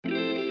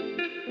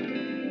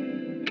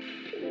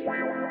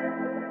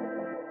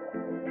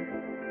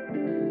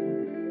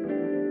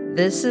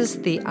This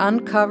is the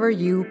Uncover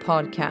You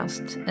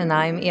podcast, and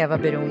I'm Eva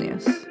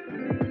Beronius.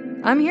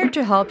 I'm here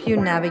to help you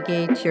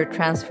navigate your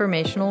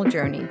transformational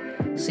journey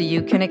so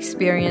you can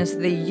experience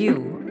the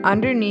you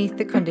underneath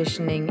the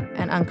conditioning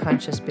and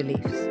unconscious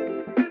beliefs.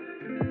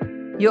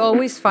 You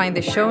always find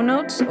the show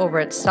notes over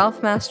at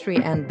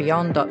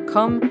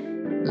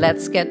selfmasteryandbeyond.com.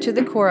 Let's get to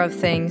the core of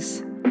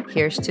things.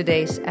 Here's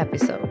today's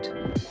episode.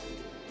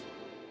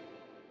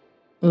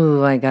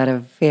 Ooh, I got a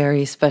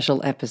very special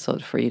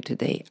episode for you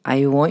today.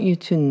 I want you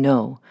to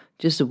know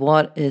just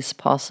what is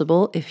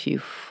possible if you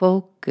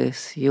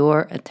focus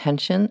your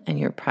attention and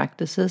your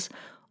practices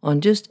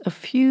on just a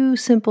few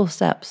simple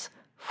steps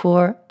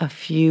for a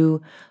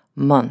few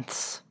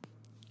months.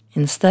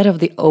 Instead of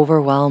the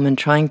overwhelm and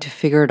trying to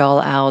figure it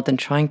all out and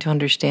trying to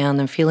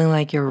understand and feeling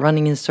like you're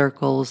running in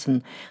circles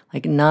and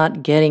like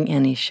not getting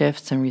any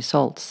shifts and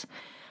results,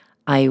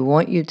 I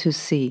want you to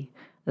see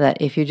that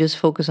if you just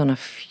focus on a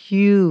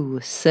few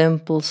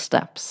simple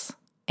steps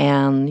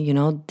and,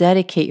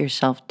 dedicate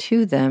yourself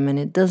to them, and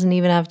it doesn't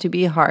even have to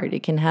be hard.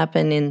 It can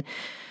happen in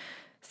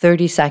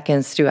 30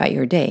 seconds throughout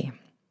your day.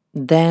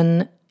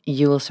 Then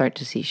you will start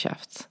to see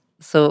shifts.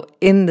 So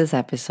in this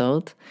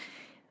episode,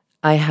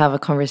 I have a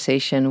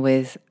conversation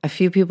with a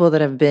few people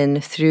that have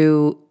been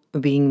through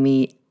Being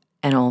Me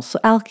and also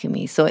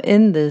alchemy. So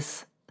in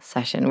this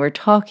session, we're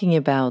talking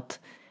about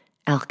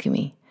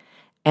alchemy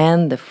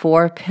and the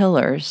 4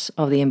 pillars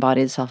of the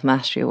embodied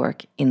self-mastery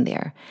work in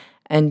there.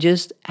 And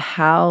just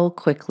how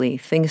quickly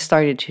things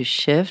started to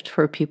shift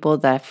for people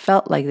that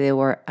felt like they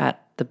were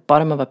at the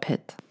bottom of a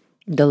pit.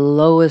 The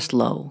lowest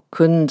low,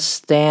 couldn't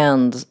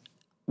stand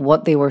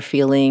what they were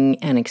feeling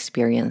and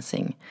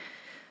experiencing,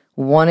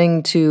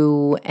 wanting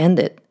to end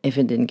it if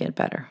it didn't get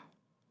better.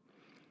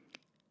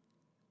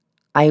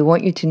 I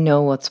want you to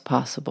know what's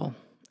possible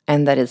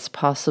and that it's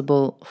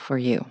possible for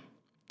you.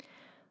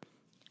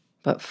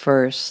 But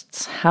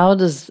first, how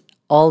does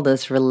all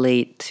this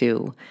relate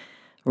to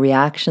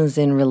reactions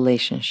in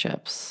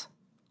relationships,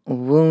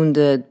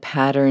 wounded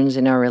patterns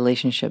in our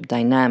relationship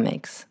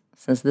dynamics,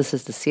 since this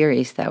is the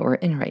series that we're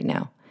in right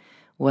now?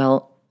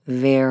 Well,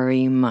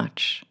 very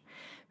much.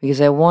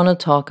 Because I want to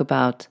talk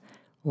about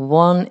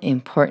one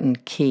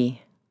important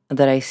key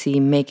that I see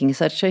making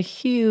such a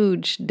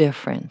huge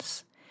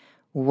difference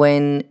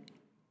when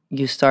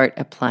you start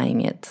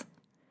applying it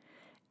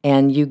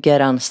and you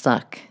get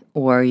unstuck,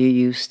 or you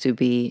used to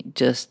be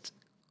just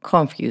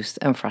confused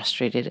and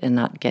frustrated and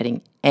not getting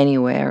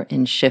anywhere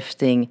in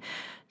shifting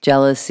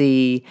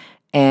jealousy,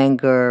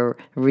 anger,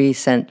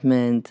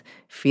 resentment,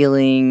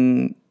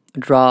 feeling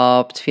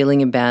dropped,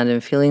 feeling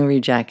abandoned, feeling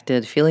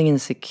rejected, feeling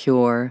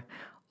insecure,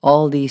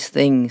 all these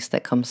things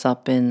that comes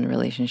up in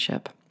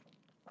relationship.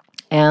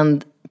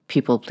 And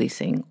people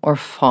pleasing or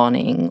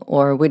fawning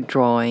or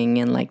withdrawing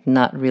and like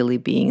not really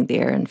being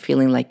there and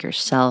feeling like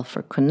yourself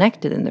or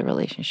connected in the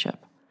relationship.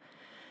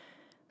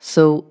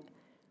 So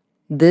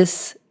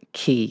this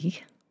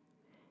key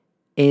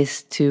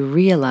is to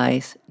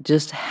realize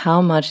just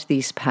how much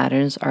these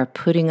patterns are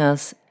putting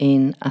us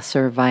in a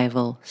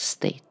survival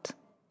state.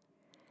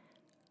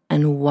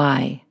 And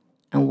why?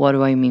 And what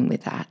do I mean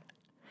with that?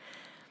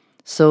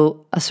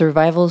 So a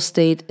survival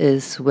state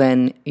is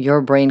when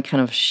your brain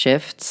kind of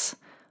shifts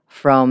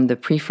from the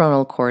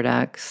prefrontal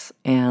cortex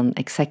and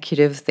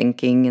executive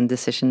thinking and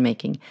decision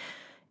making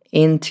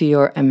into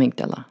your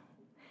amygdala.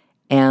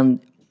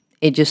 And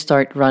it just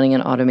starts running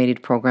an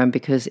automated program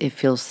because it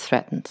feels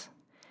threatened.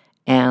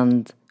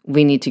 And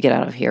we need to get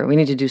out of here. We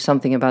need to do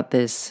something about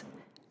this.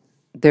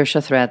 There's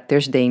a threat.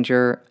 There's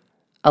danger.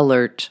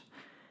 Alert.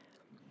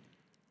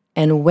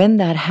 And when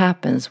that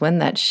happens, when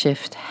that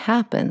shift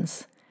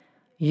happens,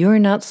 you're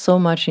not so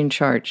much in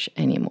charge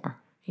anymore.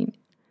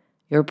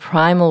 Your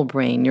primal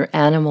brain, your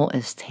animal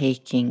is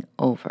taking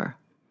over.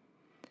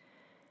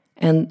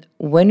 And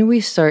when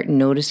we start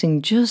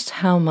noticing just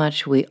how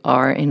much we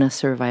are in a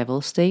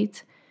survival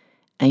state,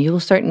 and you'll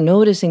start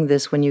noticing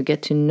this when you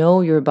get to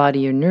know your body,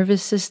 your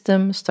nervous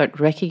system, start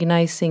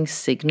recognizing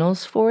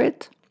signals for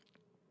it.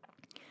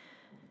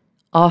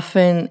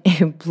 Often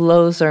it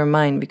blows our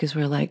mind because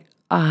we're like,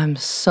 I'm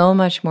so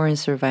much more in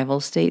survival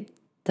state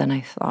than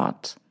I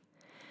thought.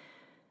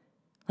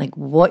 Like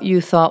what you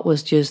thought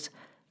was just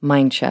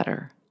mind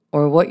chatter,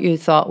 or what you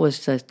thought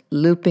was just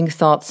looping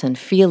thoughts and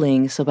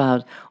feelings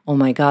about, oh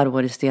my God,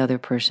 what is the other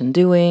person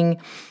doing?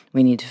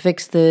 We need to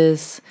fix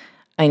this.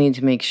 I need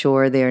to make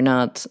sure they're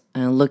not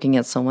looking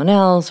at someone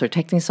else or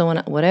texting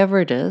someone,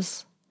 whatever it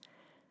is.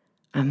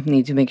 I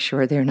need to make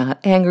sure they're not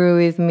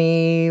angry with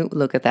me.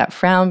 Look at that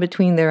frown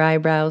between their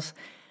eyebrows.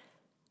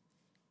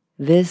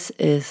 This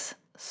is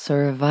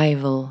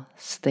survival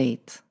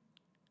state.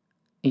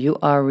 You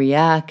are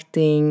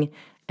reacting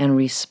and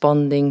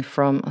responding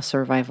from a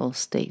survival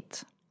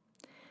state.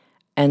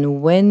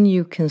 And when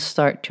you can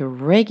start to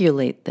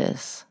regulate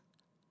this,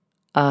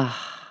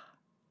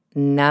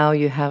 now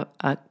you have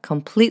a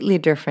completely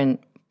different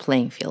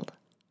playing field.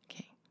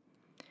 Okay.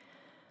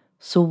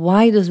 So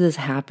why does this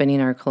happen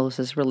in our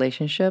closest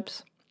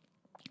relationships?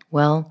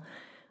 Well,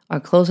 our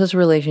closest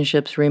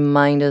relationships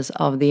remind us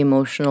of the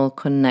emotional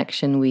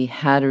connection we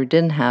had or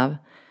didn't have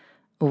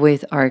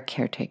with our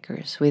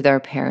caretakers, with our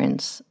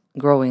parents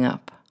growing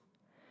up.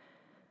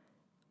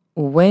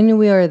 When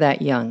we are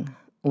that young,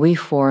 we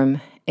form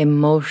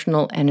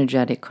emotional,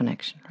 energetic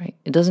connection, right?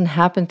 It doesn't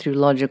happen through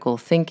logical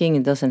thinking.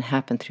 It doesn't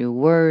happen through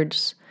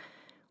words.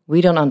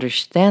 We don't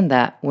understand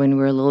that when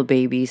we're little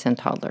babies and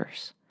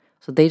toddlers.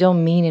 So they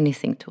don't mean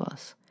anything to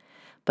us.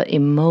 But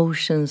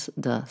emotions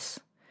does.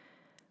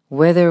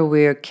 Whether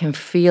we can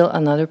feel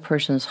another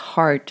person's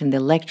heart and the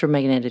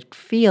electromagnetic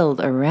field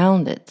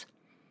around it,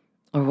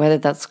 or whether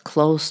that's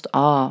closed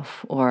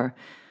off or,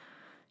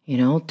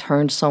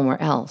 turned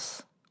somewhere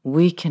else,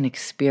 we can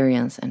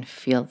experience and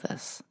feel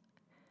this.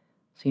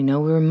 So,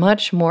 we're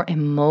much more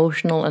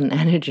emotional and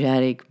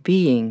energetic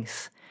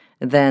beings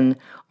than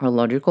our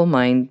logical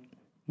mind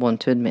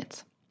want to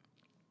admit.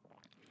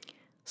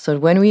 So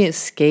when we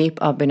escape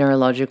up in our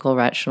logical,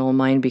 rational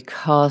mind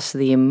because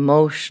the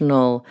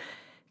emotional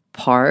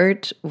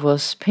part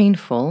was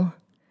painful,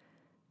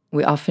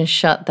 we often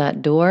shut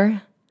that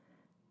door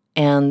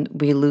and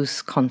we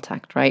lose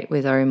contact, right,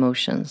 with our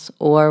emotions.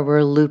 Or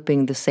we're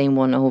looping the same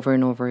one over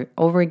and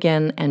over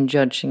again and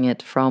judging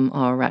it from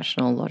our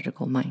rational,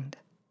 logical mind.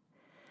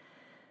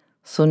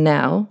 So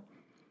now,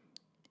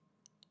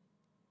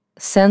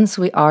 since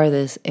we are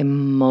these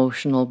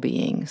emotional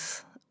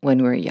beings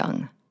when we're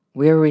young,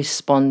 we're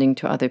responding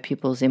to other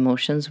people's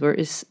emotions. We're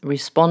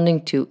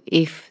responding to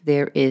if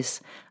there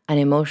is an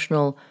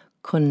emotional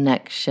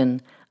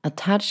connection,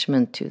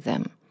 attachment to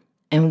them,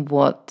 and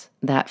what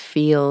that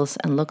feels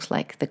and looks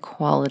like, the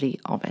quality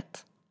of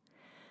it.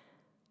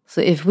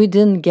 So if we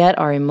didn't get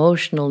our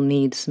emotional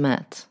needs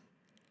met,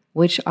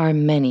 which are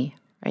many,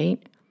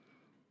 right?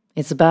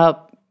 It's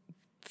about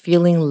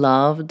feeling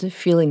loved,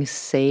 feeling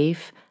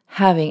safe,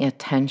 having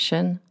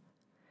attention.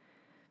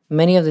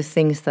 Many of the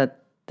things that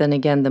then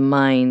again, the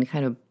mind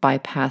kind of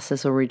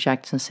bypasses or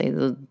rejects and say,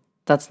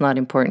 that's not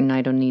important,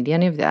 I don't need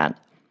any of that.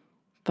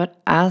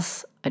 But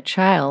as a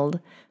child,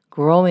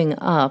 growing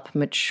up,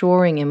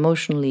 maturing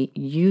emotionally,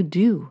 you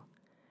do.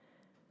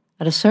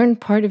 At a certain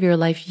part of your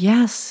life,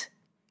 yes,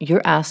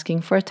 you're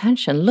asking for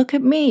attention. Look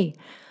at me.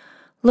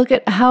 Look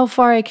at how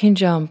far I can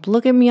jump.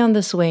 Look at me on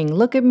the swing.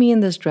 Look at me in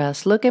this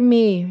dress. Look at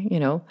me,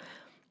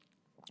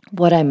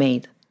 what I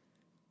made.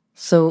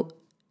 So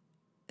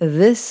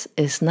this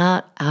is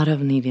not out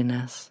of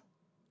neediness.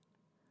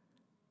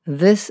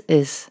 This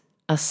is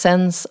a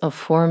sense of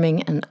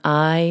forming an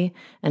I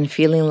and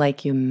feeling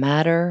like you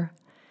matter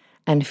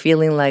and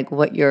feeling like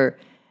what you're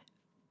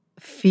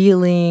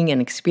feeling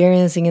and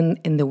experiencing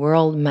in the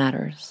world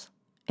matters.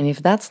 And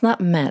if that's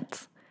not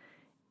met,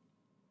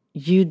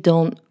 you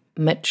don't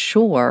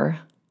mature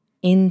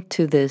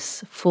into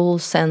this full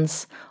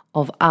sense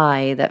of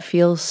I that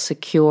feels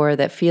secure,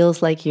 that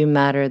feels like you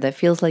matter, that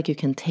feels like you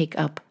can take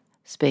up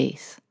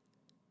space.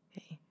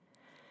 Okay.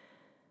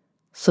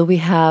 So we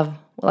have,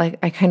 like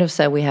I kind of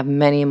said, we have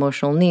many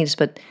emotional needs,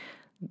 but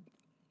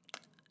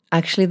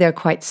actually they're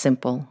quite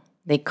simple.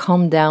 They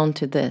come down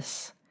to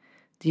this.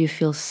 Do you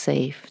feel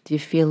safe? Do you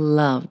feel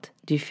loved?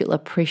 Do you feel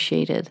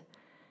appreciated?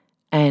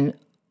 And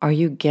are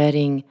you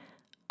getting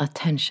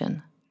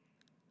attention?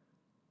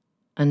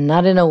 And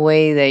not in a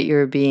way that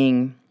you're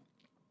being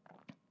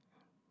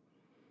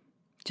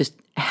just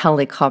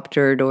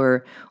helicoptered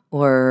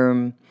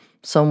or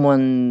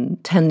someone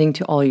tending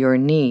to all your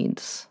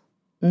needs.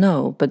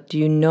 No, but do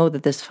you know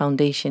that this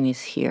foundation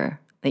is here?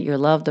 That you're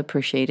loved,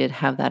 appreciated,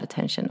 have that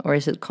attention? Or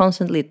is it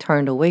constantly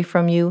turned away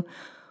from you?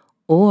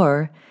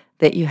 Or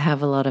that you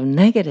have a lot of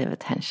negative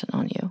attention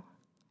on you?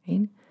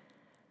 Right?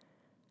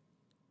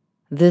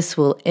 This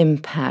will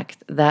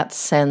impact that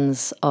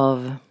sense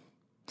of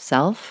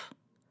self,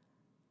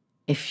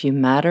 if you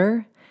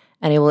matter,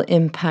 and it will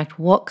impact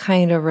what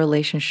kind of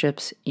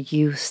relationships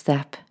you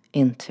step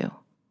into.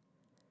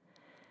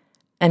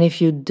 And if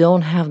you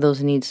don't have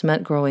those needs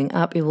met growing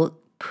up, it will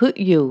put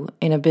you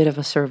in a bit of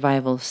a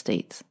survival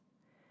state.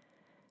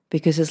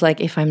 Because it's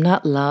like, if I'm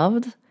not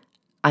loved,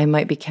 I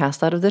might be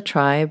cast out of the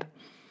tribe,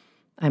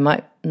 I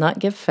might not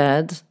get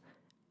fed,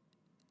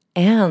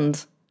 and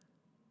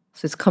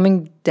so it's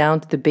coming down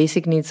to the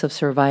basic needs of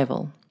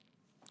survival.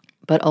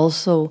 But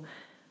also,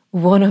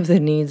 one of the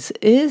needs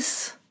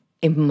is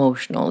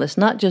emotional. It's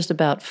not just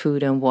about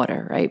food and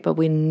water, right? But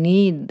we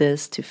need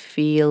this to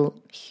feel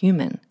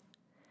human.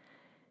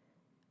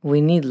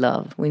 We need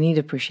love. We need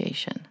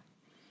appreciation.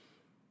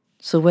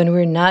 So when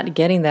we're not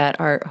getting that,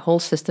 our whole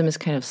system is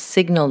kind of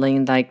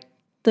signaling like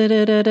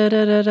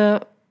da-da-da-da-da-da,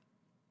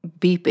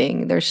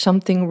 beeping. There's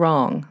something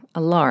wrong.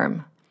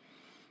 Alarm.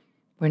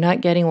 We're not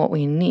getting what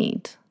we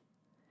need.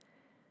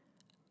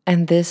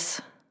 And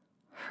this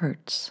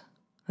hurts.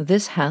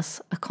 This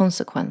has a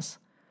consequence.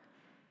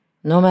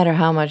 No matter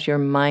how much your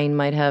mind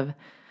might have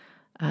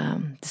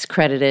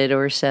discredited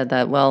or said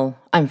that, well,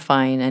 I'm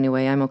fine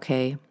anyway, I'm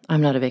okay.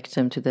 I'm not a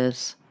victim to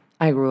this.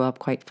 I grew up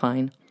quite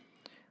fine.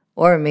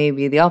 Or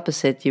maybe the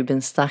opposite, you've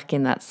been stuck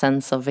in that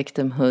sense of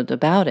victimhood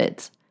about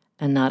it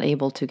and not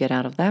able to get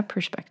out of that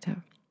perspective.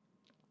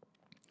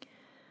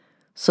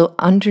 So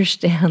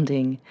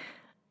understanding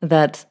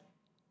that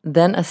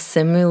then a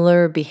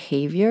similar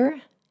behavior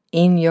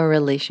in your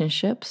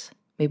relationships,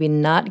 maybe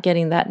not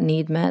getting that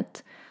need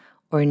met,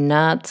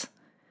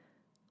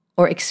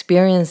 or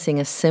experiencing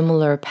a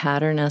similar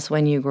pattern as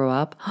when you grow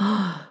up,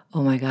 oh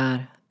my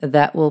God,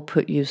 that will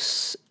put you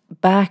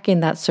back in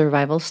that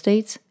survival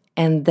state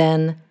and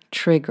then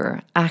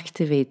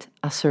activate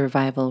a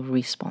survival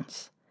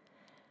response.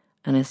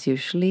 And it's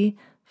usually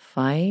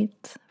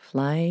fight,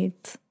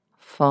 flight,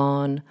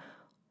 fawn,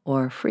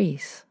 or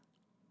freeze,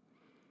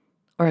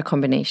 or a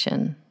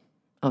combination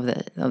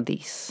of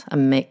these, a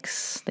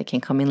mix. They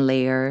can come in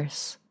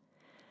layers.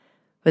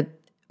 But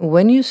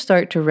when you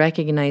start to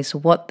recognize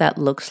what that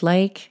looks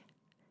like,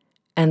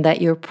 and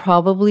that you're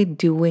probably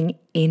doing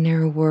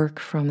inner work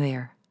from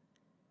there.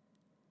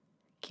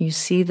 Can you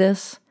see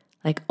this?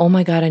 Like, oh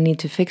my God, I need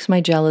to fix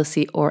my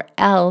jealousy or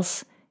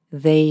else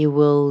they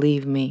will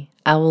leave me.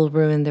 I will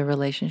ruin the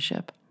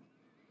relationship.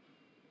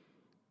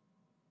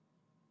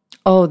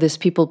 Oh, this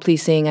people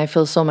pleasing, I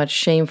feel so much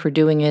shame for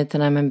doing it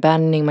and I'm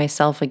abandoning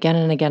myself again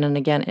and again and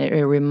again.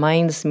 It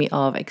reminds me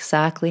of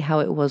exactly how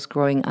it was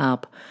growing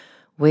up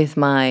with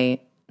my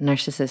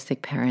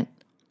narcissistic parent.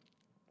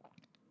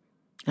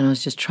 And I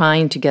was just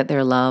trying to get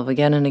their love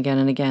again and again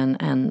and again,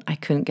 and I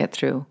couldn't get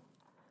through.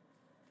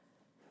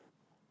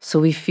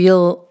 So we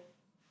feel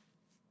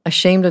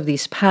ashamed of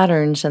these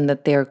patterns and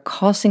that they're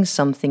causing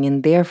something,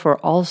 and therefore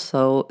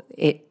also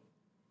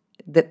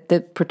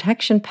the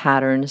protection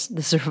patterns,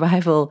 the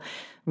survival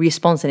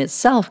response in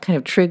itself kind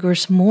of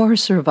triggers more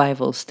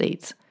survival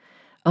states.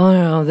 Oh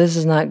no, this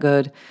is not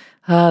good.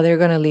 They're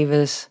going to leave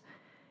us.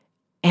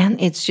 And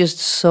it's just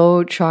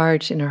so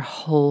charged in our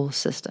whole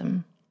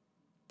system.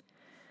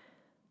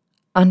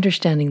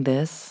 Understanding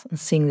this and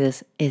seeing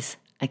this is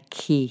a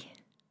key.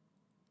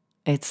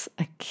 It's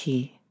a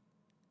key.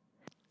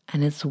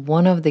 And it's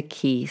one of the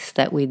keys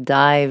that we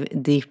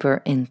dive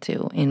deeper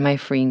into in my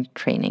free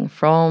training,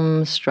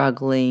 from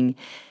struggling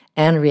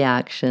and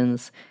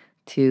reactions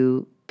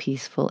to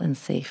peaceful and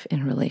safe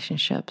in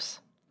relationships.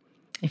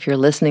 If you're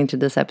listening to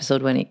this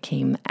episode when it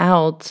came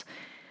out,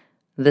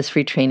 this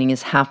free training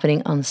is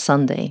happening on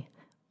Sunday.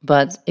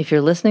 But if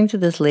you're listening to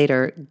this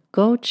later,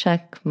 go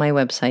check my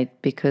website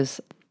because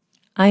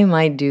I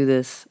might do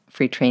this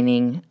free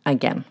training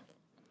again.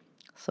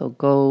 So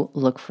go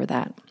look for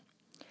that.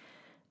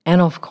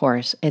 And of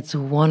course, it's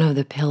one of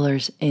the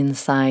pillars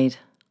inside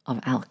of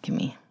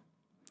alchemy.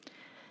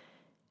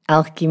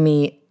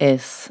 Alchemy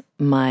is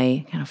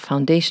my kind of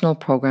foundational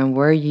program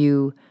where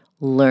you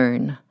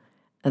learn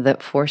the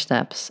 4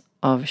 steps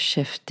of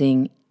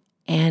shifting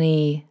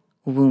any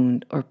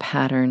wound or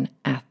pattern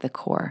at the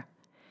core.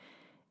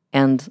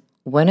 And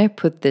when I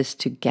put this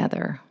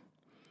together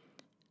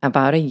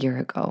about a year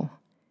ago,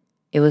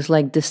 it was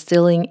like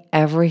distilling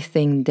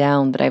everything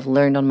down that I've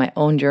learned on my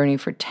own journey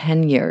for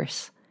 10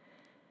 years.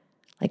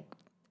 Like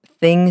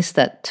things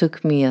that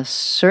took me a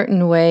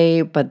certain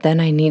way, but then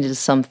I needed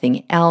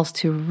something else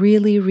to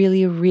really,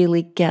 really,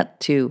 really get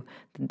to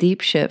the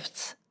deep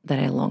shifts that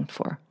I longed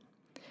for.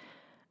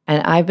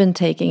 And I've been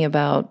taking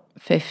about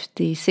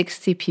 50,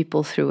 60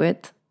 people through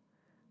it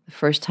the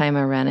first time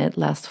I ran it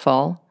last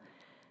fall.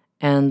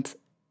 And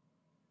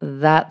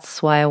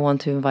that's why I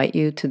want to invite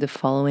you to the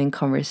following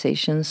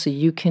conversation so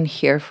you can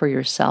hear for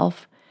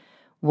yourself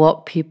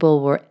what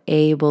people were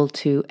able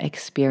to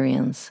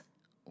experience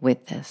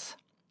with this.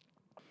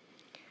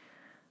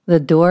 The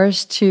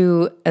doors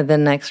to the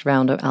next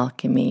round of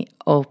alchemy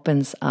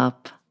opens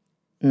up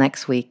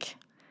next week,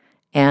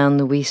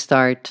 and we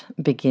start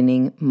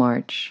beginning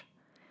March.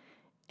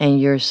 And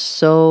you're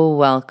so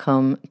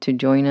welcome to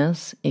join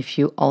us if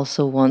you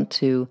also want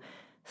to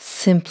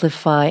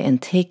simplify and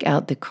take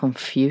out the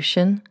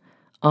confusion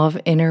of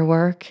inner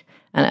work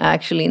and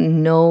actually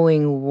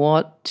knowing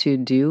what to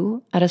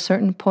do at a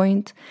certain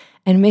point,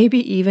 and maybe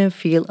even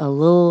feel a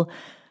little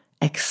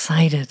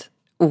excited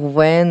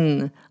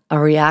when a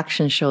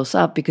reaction shows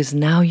up because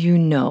now you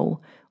know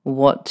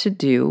what to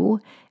do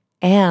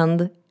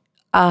and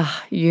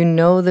you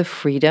know the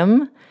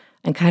freedom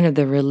and kind of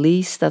the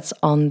release that's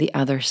on the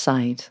other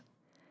side.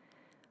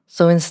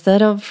 So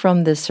instead of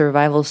from this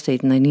survival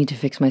state and I need to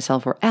fix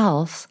myself or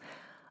else,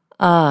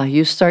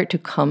 you start to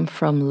come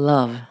from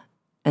love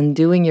and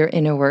doing your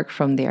inner work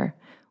from there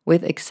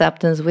with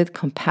acceptance, with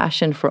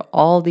compassion for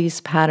all these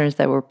patterns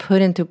that were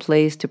put into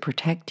place to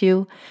protect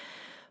you.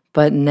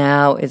 But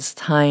now it's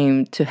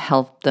time to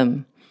help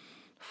them,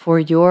 for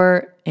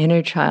your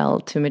inner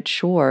child to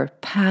mature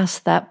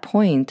past that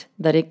point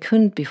that it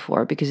couldn't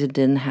before because it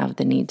didn't have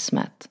the needs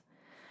met.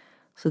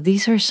 So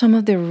these are some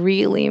of the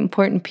really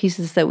important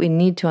pieces that we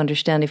need to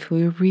understand if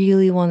we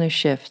really want to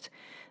shift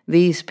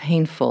these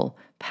painful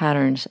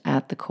patterns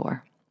at the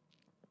core.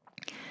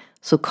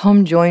 So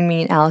come join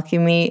me in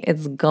alchemy.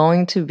 It's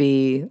going to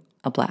be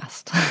a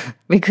blast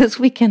because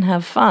we can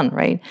have fun,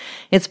 right?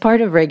 It's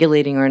part of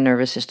regulating our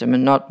nervous system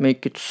and not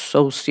make it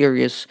so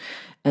serious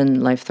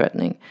and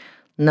life-threatening.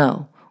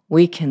 No,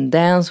 we can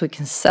dance, we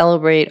can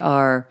celebrate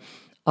our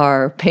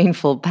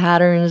painful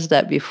patterns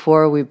that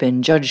before we've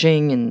been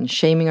judging and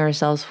shaming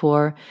ourselves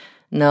for.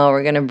 No,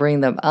 we're going to bring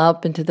them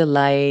up into the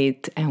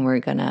light and we're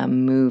going to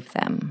move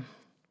them.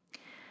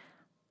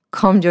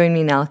 Come join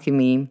me in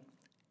alchemy.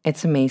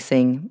 It's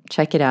amazing.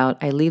 Check it out.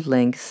 I leave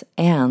links,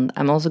 and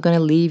I'm also going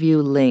to leave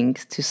you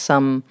links to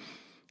some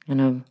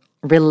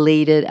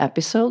related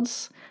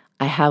episodes.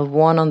 I have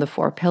one on the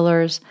 4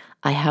 pillars.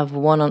 I have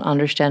one on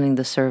understanding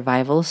the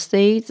survival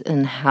state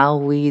and how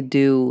we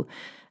do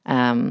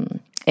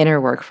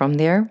inner work from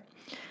there.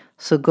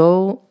 So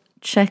go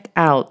check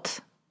out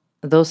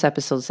those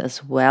episodes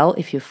as well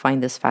if you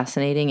find this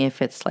fascinating,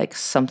 if it's like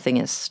something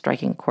is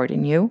striking a chord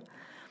in you.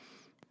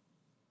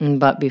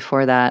 But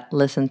before that,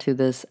 listen to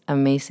this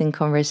amazing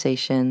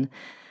conversation.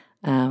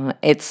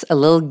 It's a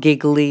little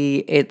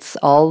giggly. It's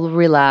all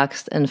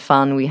relaxed and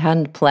fun. We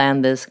hadn't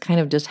planned this. Kind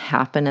of just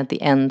happened at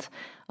the end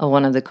of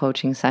one of the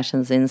coaching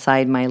sessions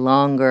inside my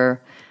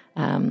longer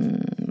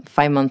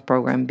 5-month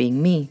program,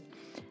 Being Me.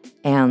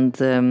 And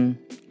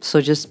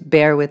so just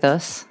bear with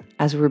us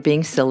as we're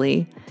being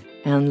silly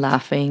and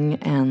laughing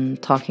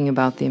and talking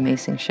about the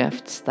amazing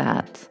shifts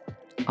that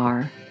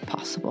are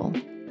possible.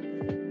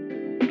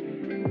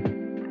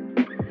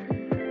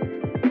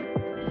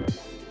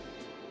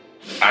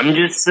 I'm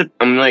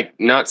like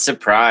not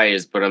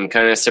surprised, but I'm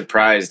kind of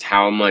surprised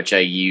how much I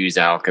use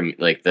alchemy,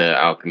 like the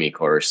alchemy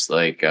course.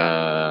 Like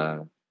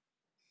I'm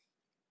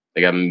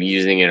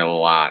using it a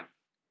lot.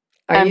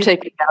 I'm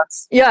taking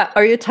notes. Yeah,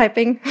 are you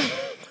typing?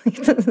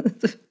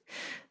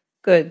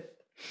 Good.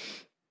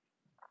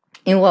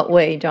 In what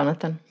way,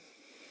 Jonathan?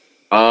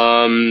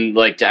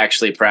 Like to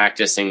actually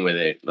practicing with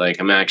it. Like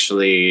I'm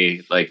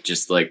actually like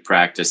just like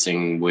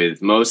practicing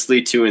with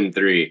mostly 2 and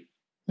 3.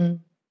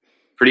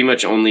 Pretty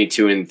much only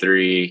 2 and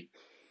 3,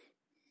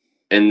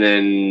 and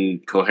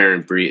then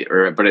coherent breathe.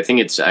 But I think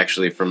it's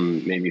actually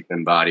from maybe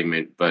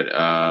embodiment, but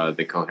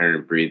the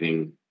coherent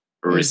breathing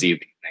or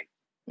receiving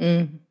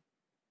thing.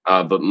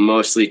 But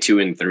mostly 2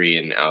 and 3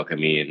 in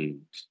alchemy,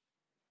 and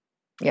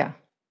yeah,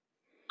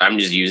 I'm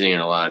just using it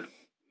a lot.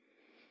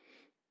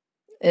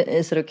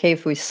 Is it okay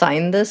if we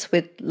sign this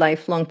with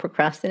lifelong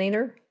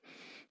procrastinator?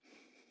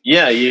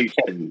 Yeah, you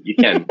can. You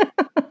can.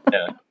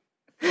 Yeah.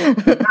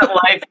 Not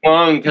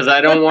lifelong, because I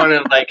don't want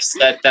to like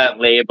set that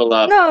label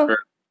up. No,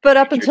 but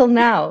up until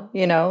now,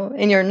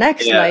 in your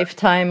next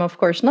lifetime, of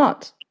course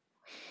not.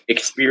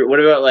 What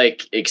about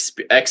like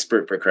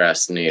expert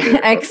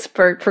procrastinator?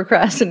 Expert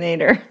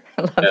procrastinator.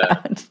 I love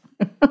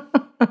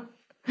that.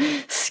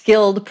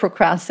 Skilled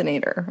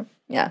procrastinator.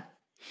 Yeah.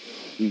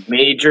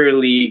 Major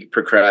league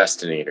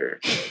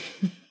procrastinator.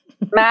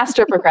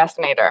 Master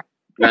procrastinator.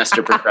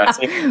 Master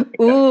procrastinator.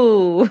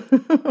 Ooh.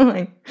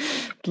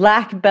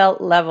 Black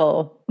belt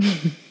level.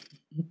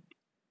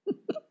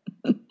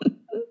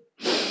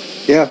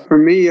 Yeah, for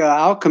me,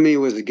 alchemy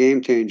was a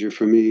game changer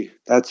for me.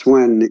 That's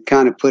when it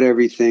kind of put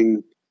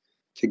everything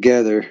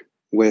together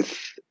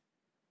because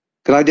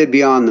I did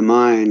Beyond the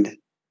Mind,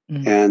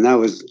 and that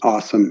was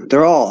awesome.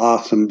 They're all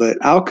awesome, but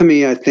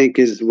alchemy, I think,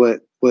 is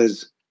what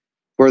was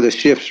where the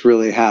shifts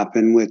really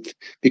happen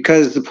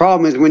because the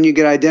problem is when you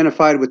get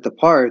identified with the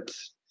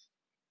parts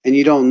and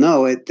you don't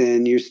know it,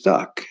 then you're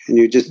stuck and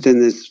you're just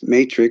in this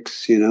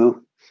matrix, and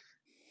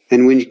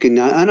when you can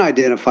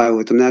unidentify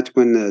with them, that's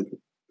when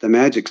the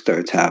magic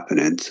starts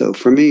happening. So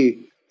for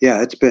me,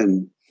 yeah, it's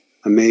been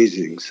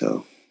amazing.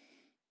 So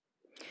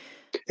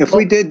if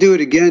we did do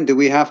it again, do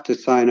we have to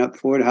sign up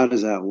for it? How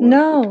does that work?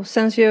 No,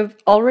 since you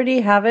already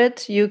have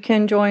it, you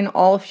can join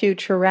all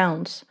future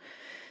rounds.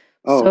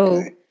 Oh,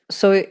 okay.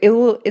 So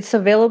it's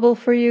available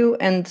for you,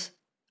 and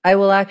I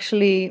will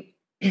actually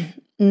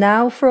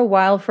now for a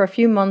while, for a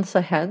few months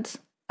ahead,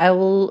 I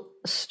will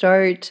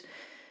start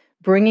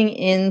bringing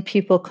in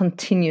people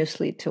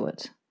continuously to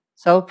it.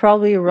 So I'll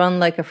probably run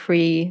like a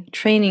free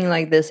training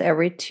like this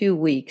every 2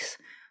 weeks.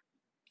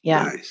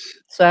 Yeah. Nice.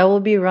 So I will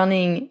be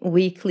running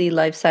weekly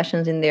live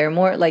sessions in there,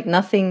 more like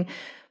nothing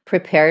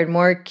prepared,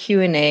 more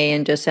Q&A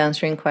and just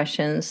answering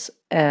questions.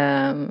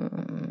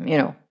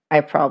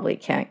 I probably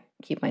can't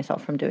keep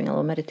myself from doing a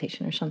little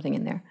meditation or something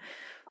in there.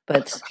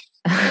 But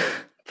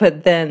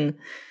but then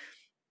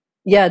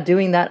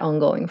doing that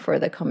ongoing for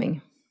the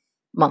coming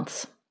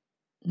months.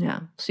 Yeah.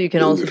 So you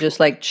can also just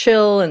like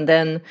chill, and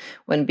then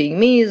when Being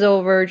Me is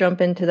over,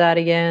 jump into that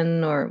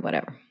again or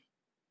whatever.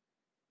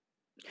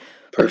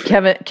 Perfect.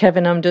 But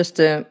Kevin, I'm just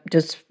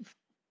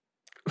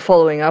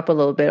following up a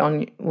little bit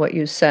on what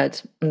you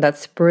said. And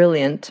that's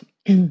brilliant.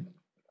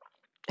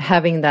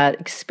 Having that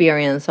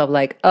experience of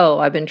like, oh,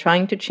 I've been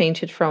trying to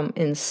change it from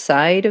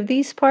inside of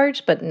these parts,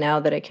 but now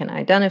that I can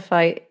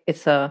identify,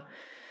 it's a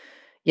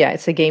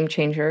game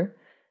changer.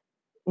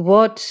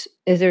 What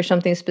is there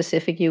something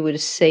specific you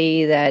would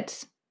say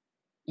that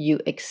you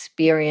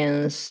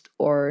experienced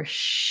or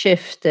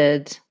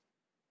shifted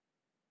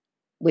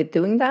with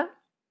doing that?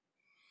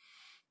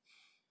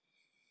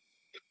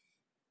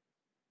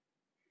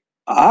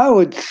 I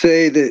would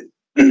say that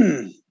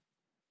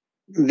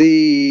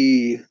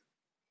the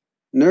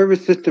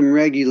nervous system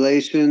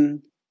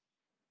regulation,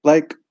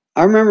 like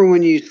I remember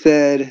when you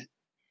said,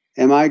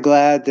 am I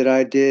glad that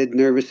I did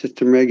nervous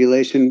system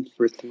regulation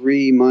for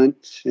 3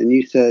 months? And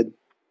you said,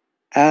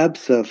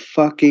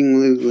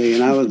 abso-fucking-lutely.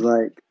 And I was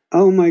like,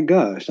 oh my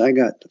gosh, I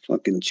got the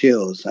fucking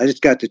chills. I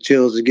just got the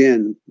chills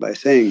again by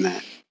saying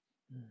that.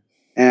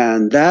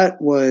 And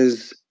that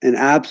was an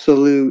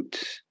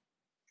absolute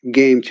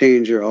game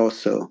changer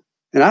also.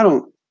 And I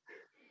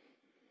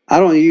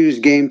don't use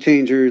game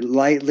changer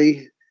lightly.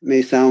 It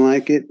may sound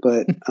like it,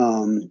 but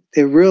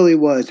it really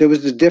was. It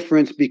was the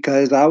difference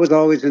because I was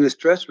always in a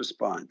stress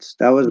response.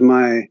 That was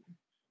my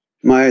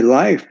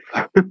life.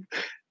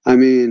 I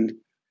mean,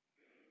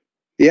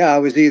 yeah, I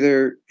was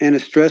either in a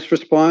stress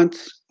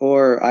response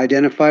or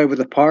identified with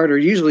a part, or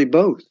usually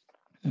both.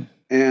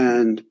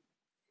 And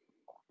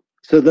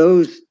so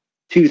those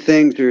two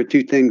things are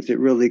two things that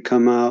really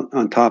come out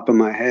on top of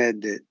my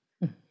head that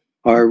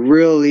are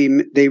really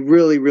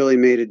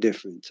made a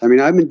difference. I mean,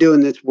 I've been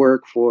doing this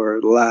work for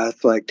the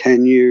last like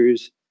 10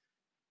 years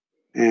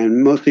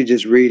and mostly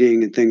just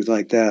reading and things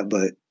like that.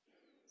 But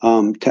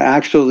to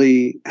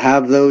actually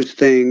have those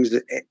things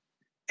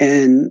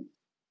and,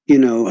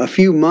 a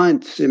few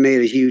months, it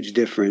made a huge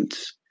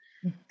difference.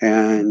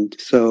 And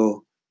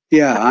so,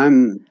 yeah,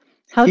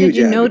 How did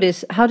you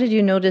notice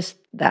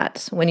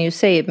that when you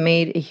say it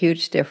made a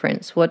huge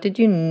difference? What did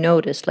you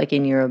notice, like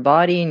in your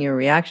body, in your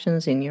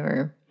reactions, in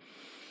your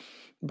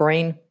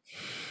brain?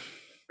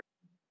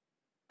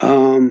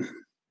 I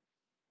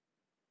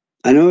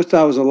noticed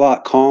I was a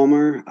lot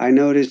calmer. I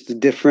noticed the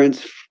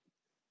difference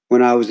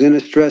when I was in a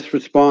stress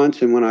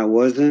response and when I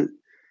wasn't,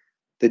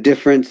 the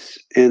difference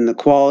in the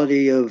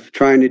quality of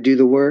trying to do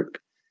the work,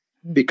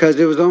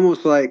 because it was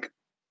almost like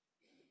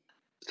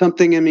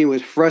something in me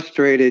was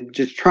frustrated, I was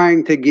just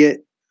trying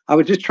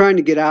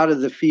to get out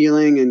of the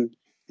feeling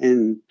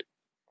and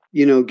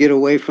get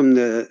away from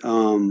the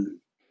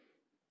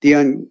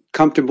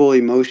uncomfortable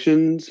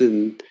emotions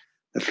and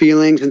the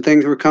feelings and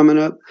things were coming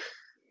up.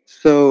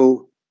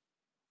 So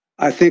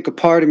I think a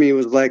part of me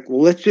was like,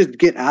 well, let's just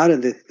get out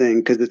of this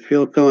thing because it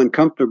feels so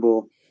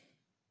uncomfortable.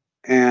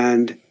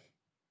 And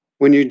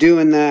when you're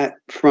doing that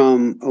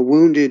from a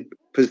wounded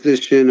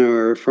position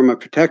or from a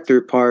protector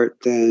part,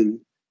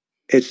 then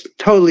it's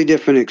totally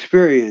different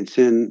experience.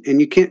 And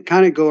you can't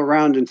kind of go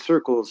around in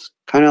circles,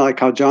 kind of like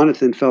how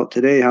Jonathan felt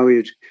today, how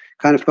he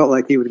kind of felt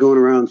like he was going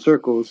around in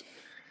circles.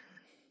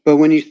 But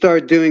when you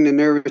start doing the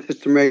nervous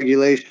system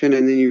regulation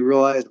and then you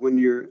realize when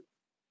you're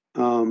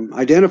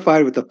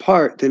identified with the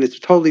part, then it's a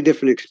totally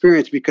different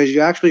experience because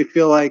you actually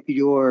feel like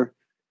you're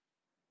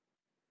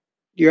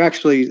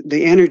actually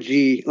the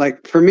energy,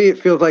 like for me, it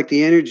feels like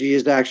the energy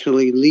is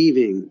actually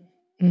leaving.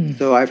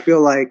 So I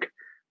feel like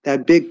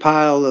that big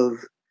pile of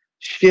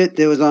shit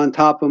that was on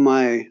top of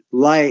my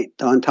light,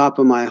 on top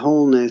of my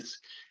wholeness,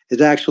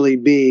 is actually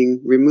being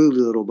removed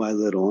little by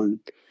little. And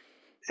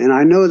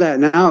I know that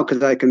now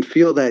because I can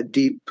feel that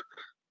deep,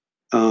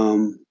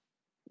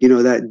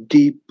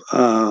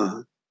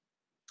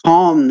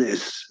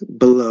 calmness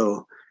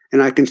below,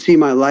 and I can see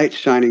my light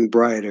shining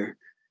brighter.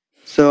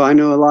 So I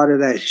know a lot of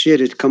that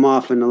shit has come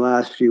off in the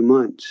last few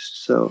months.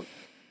 So,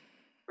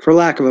 for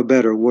lack of a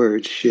better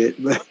word,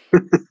 shit. But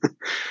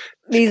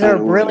these are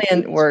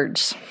brilliant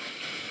words.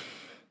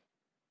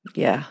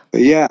 Yeah.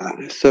 But yeah.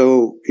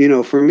 So,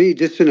 for me,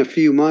 just in a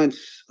few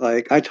months,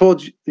 like I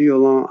told you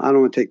along, I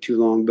don't want to take too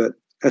long, but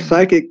a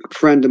psychic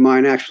friend of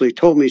mine actually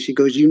told me, she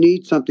goes, you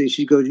need something.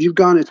 She goes, you've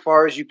gone as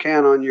far as you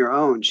can on your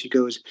own. She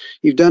goes,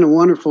 you've done a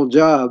wonderful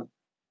job,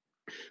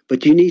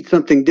 but you need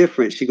something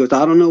different. She goes,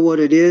 I don't know what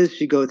it is.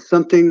 She goes,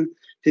 something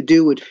to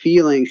do with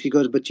feelings. She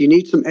goes, but you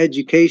need some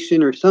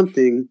education or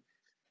something.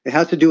 It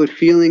has to do with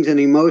feelings and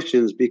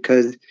emotions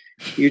because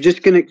you're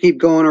just going to keep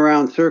going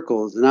around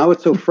circles. And I was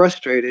so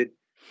frustrated.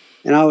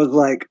 And I was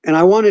like, and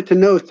I wanted to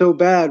know so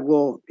bad,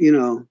 well,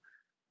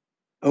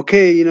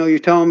 okay, you're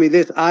telling me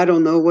this. I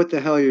don't know what the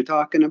hell you're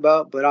talking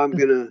about, but I'm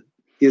going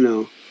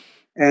to,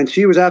 and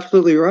she was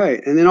absolutely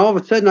right. And then all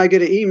of a sudden I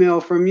get an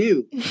email from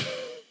you.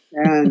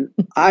 And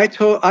I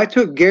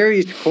took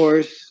Gary's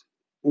course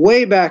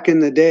way back in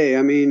the day.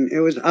 I mean, I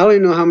don't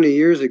even know how many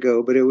years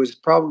ago, but it was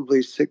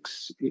probably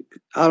 6,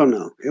 I don't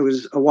know. It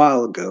was a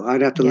while ago.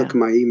 I'd have to look at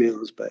my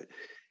emails,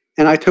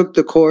 and I took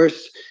the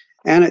course.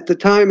 And at the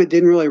time, it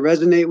didn't really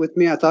resonate with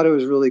me. I thought it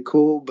was really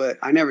cool, but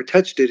I never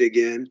touched it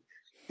again.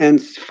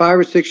 And 5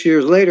 or 6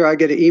 years later, I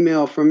get an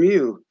email from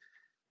you.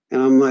 And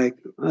I'm like,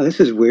 oh, this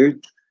is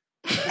weird.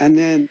 And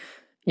then...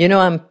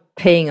 I'm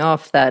paying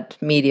off that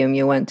medium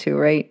you went to,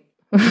 right?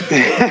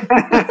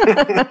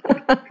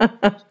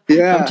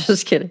 Yeah. I'm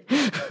just kidding.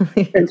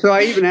 And so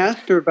I even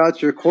asked her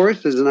about your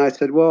courses. And I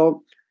said,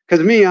 well,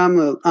 because me, I'm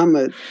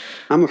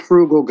a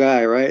frugal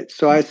guy, right?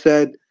 So I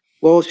said,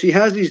 well, she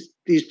has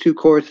these 2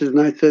 courses. And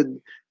I said,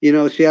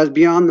 she has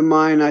Beyond the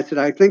Mind. I said,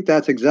 I think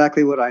that's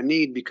exactly what I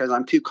need because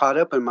I'm too caught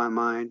up in my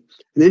mind.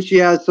 And then she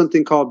has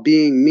something called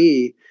Being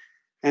Me.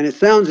 And it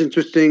sounds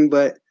interesting,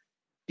 but,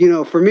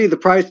 for me, the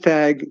price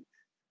tag,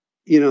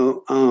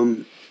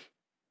 I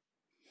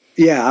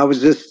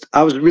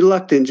was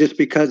reluctant just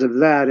because of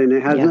that. And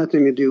it has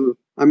nothing to do.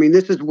 I mean,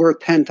 this is worth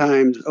 10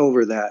 times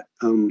over that,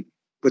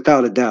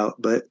 without a doubt.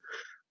 But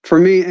for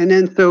me, and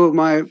then so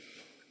my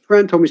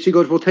friend told me, she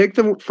goes, well, take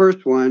the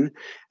first one.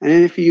 And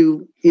then if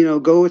you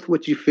go with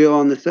what you feel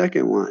on the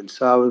second one.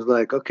 So I was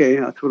like, okay,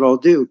 that's what I'll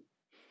do.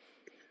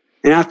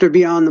 And after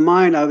Beyond the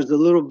Mind, I was a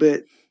little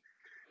bit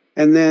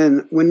And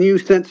then when you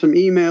sent some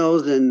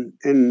emails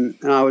and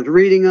I was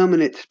reading them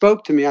and it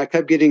spoke to me, I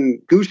kept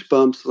getting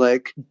goosebumps,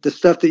 like the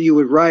stuff that you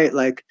would write,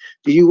 like,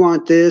 do you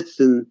want this?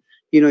 And,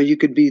 you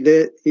could be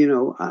that,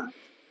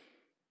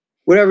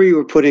 whatever you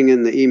were putting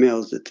in the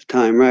emails at the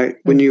time, right?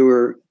 When you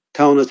were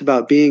telling us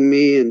about being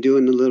me and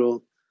doing the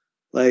little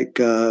like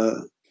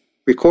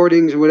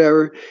recordings or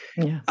whatever.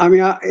 Yeah. I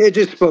mean, it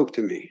just spoke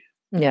to me.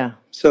 Yeah.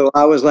 So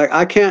I was like,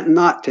 I can't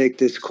not take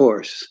this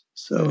course.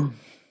 So,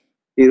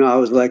 I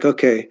was like,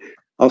 okay,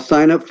 I'll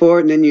sign up for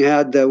it. And then you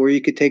had where you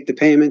could take the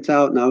payments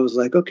out. And I was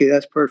like, okay,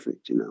 that's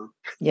perfect,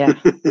 Yeah.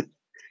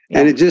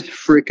 And it just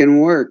freaking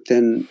worked.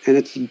 And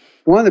it's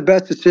one of the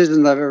best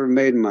decisions I've ever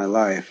made in my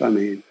life. I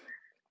mean,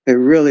 it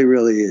really,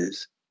 really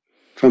is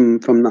from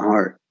the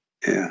heart.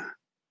 Yeah.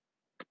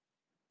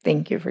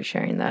 Thank you for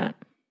sharing that.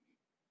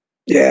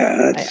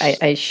 Yeah.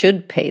 I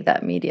should pay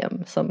that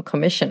medium some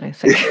commission, I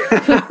think.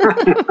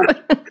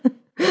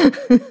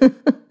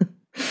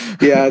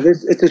 Yeah,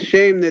 it's a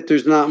shame that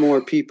there's not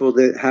more people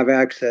that have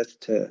access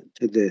to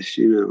this,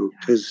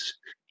 because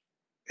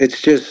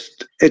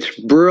it's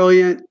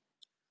brilliant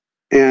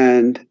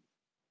and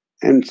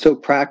so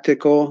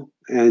practical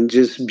and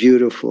just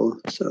beautiful.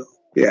 So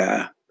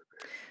yeah.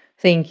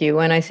 Thank you.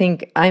 And I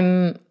think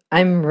I'm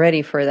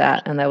ready for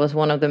that. And that was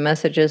one of the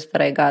messages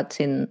that I got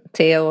in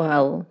Theo.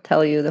 I'll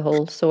tell you the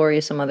whole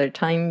story some other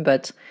time.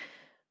 But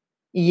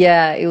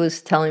yeah, it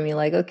was telling me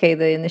like, okay,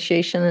 the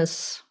initiation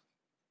is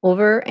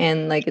over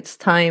and like it's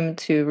time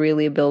to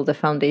really build a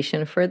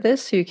foundation for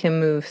this so you can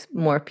move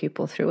more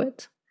people through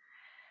it.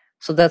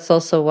 So that's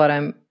also what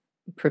I'm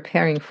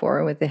preparing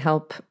for with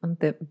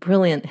the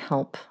brilliant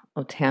help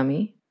of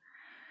Tammy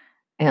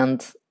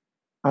and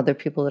other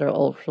people that are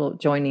also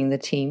joining the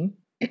team.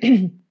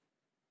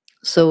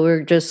 So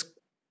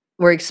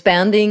we're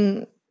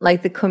expanding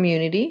like the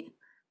community,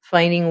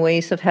 finding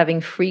ways of having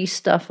free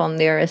stuff on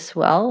there as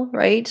well,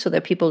 right? So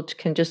that people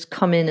can just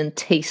come in and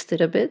taste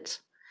it a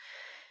bit.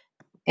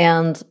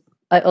 And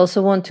I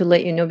also want to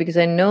let you know, because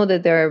I know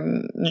that there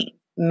are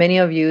many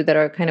of you that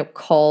are kind of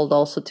called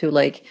also to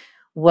like,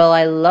 well,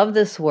 I love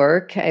this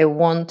work. I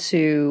want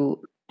to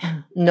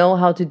know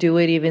how to do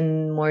it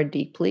even more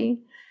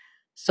deeply.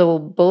 So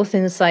both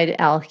inside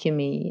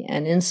Alchemy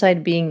and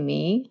inside Being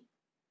Me,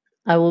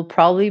 I will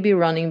probably be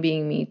running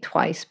Being Me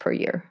twice per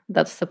year.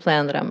 That's the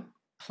plan that I'm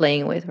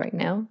playing with right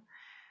now.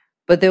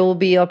 But there will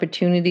be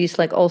opportunities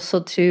like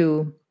also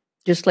to,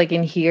 just like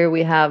in here,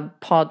 we have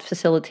pod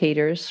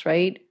facilitators,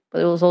 right? But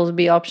there will also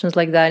be options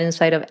like that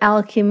inside of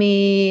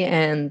Alchemy.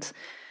 And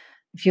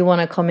if you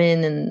want to come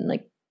in and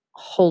like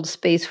hold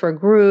space for a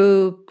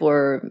group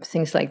or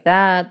things like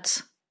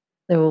that,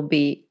 there will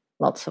be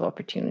lots of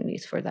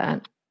opportunities for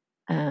that.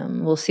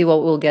 We'll see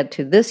what we'll get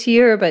to this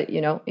year, but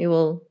it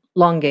will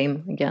long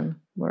game again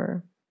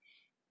where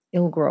it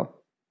will grow.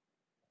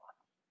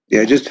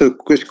 Yeah, just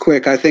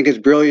quick. I think it's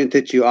brilliant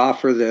that you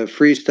offer the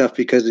free stuff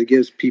because it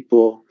gives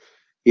people,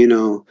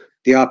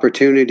 the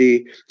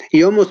opportunity.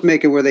 You almost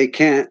make it where they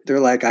can't. They're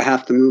like, I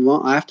have to move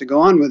on. I have to go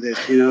on with this,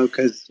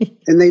 because,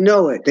 and they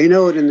know it. They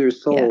know it in their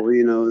soul,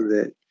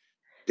 that.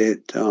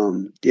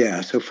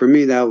 So for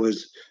me, that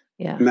was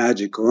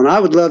magical, and I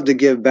would love to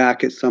give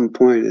back at some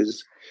point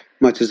as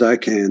much as I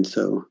can.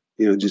 So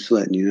just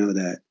letting you know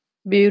that.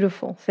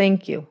 Beautiful,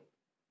 thank you.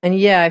 And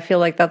I feel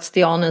like that's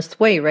the honest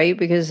way, right?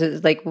 Because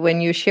it's like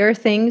when you share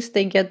things,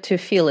 they get to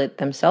feel it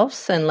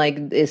themselves. And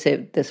like, is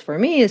it this for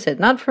me? Is it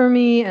not for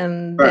me?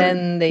 And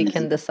then they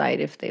can decide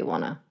if they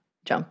want to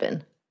jump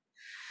in.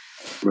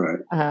 Right.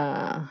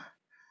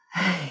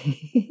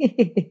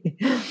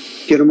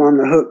 Get them on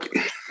the hook.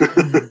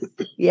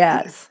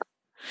 Yes.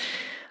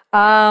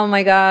 Oh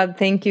my God.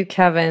 Thank you,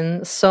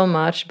 Kevin, so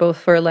much, both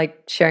for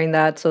like sharing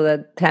that so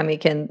that Tammy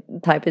can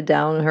type it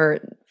down. Her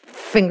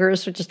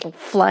fingers are just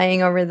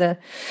flying over the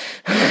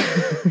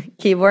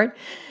keyboard.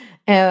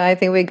 And I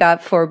think we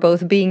got for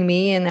both Being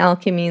Me and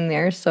Alchemy in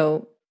there.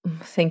 So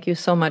thank you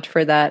so much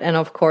for that. And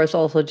of course,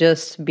 also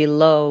just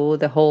below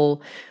the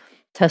whole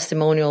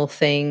testimonial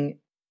thing.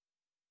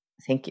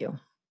 Thank you.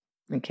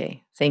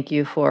 Okay. Thank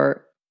you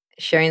for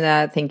sharing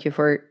that. Thank you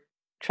for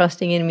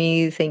trusting in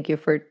me. Thank you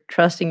for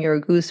trusting your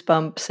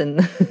goosebumps and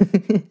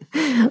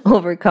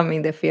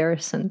overcoming the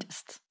fears and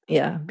just,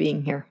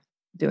 being here,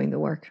 doing the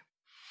work.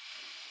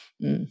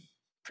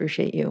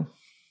 Appreciate you.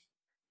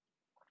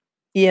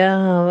 Yeah.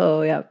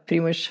 Oh, yeah. Pretty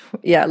much.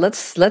 Yeah.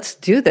 Let's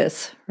do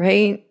this,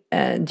 right,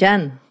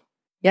 Jen?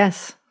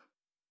 Yes.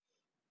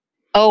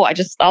 Oh,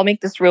 I'll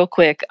make this real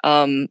quick.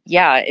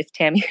 If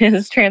Tammy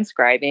is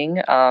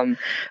transcribing,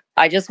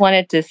 I just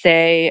wanted to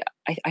say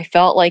I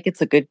felt like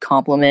it's a good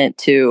compliment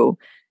to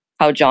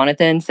how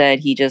Jonathan said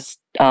he just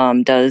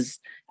does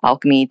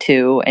Alchemy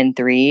 2 and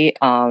 3.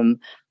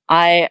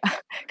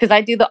 Because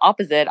I do the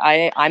opposite.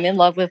 I'm in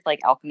love with like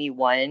Alchemy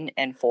 1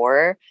 and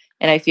 4,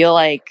 and I feel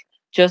like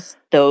just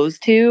those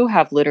two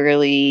have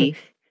literally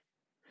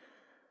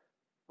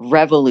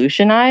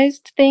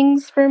revolutionized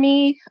things for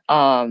me.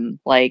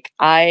 Like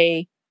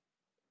I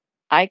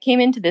came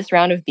into this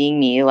round of Being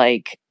Me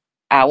like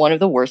at one of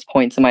the worst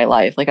points in my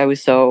life. Like I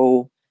was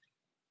so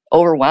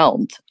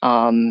overwhelmed.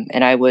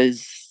 And I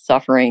was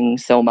suffering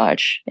so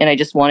much, and I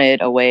just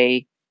wanted a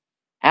way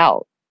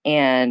out.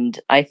 And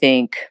I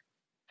think,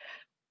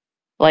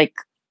 like,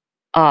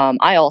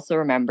 I also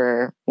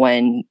remember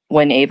when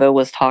Ava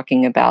was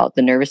talking about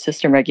the nervous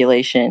system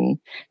regulation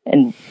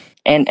and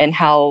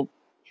how,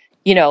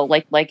 you know,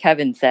 like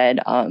Kevin said,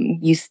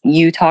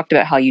 you talked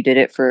about how you did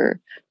it for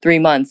 3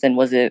 months, and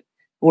was it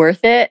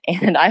worth it?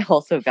 And I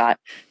also got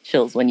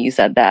chills when you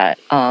said that.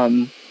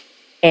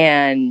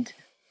 And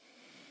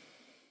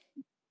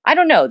I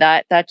don't know,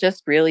 that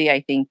just really,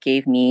 I think,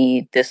 gave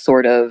me this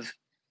sort of,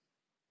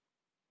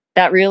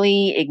 that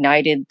really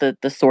ignited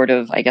the sort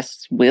of, I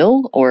guess,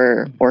 will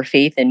or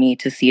faith in me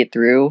to see it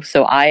through.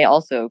 So I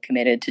also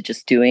committed to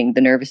just doing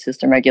the nervous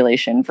system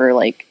regulation for,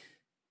 like,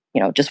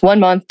 you know, just 1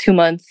 month, 2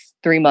 months,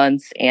 3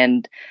 months.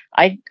 And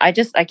I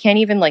can't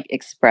even, like,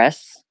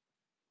 express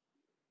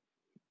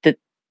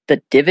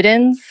the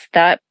dividends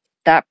that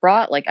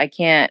brought. Like, I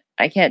can't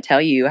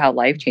tell you how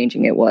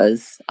life-changing it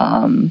was.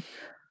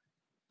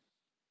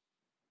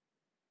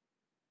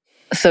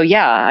 So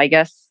yeah, I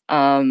guess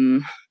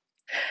I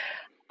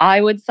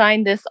would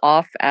sign this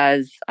off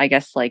as, I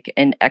guess, like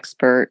an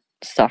expert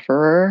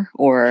sufferer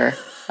or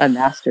a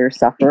master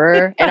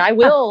sufferer. And I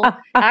will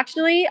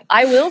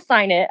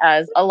sign it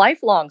as a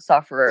lifelong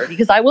sufferer,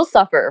 because I will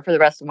suffer for the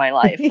rest of my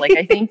life. Like,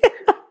 I think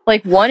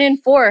like 1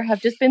 and 4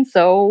 have just been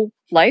so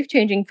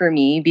life-changing for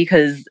me,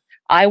 because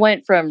I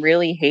went from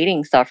really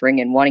hating suffering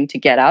and wanting to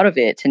get out of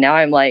it to now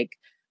I'm like,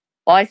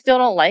 well, I still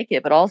don't like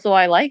it, but also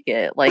I like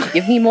it. Like,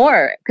 give me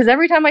more. Because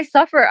every time I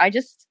suffer,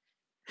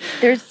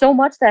 there's so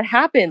much that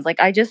happens. Like,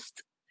 I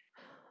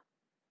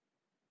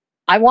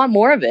want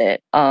more of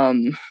it.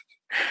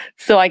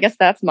 So I guess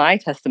that's my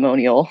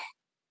testimonial.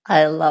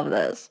 I love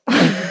this.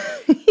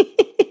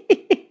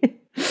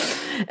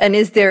 And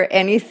is there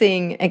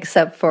anything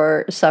except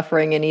for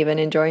suffering and even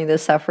enjoying the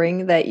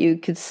suffering that you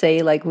could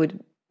say, like,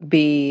 would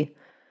be,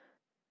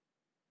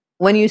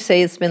 when you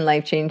say it's been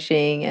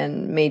life-changing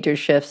and major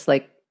shifts,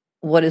 like,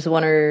 what is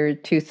 1 or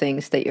 2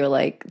 things that you're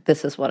like,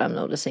 this is what I'm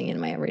noticing in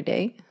my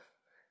everyday?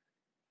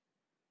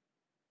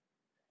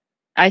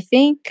 I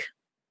think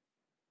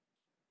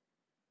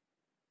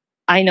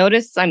I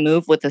notice I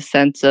move with a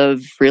sense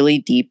of really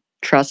deep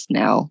trust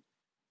now,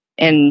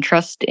 and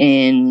trust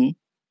in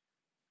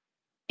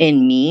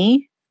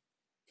me,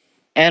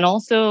 and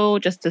also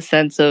just a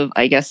sense of,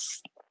 I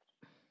guess,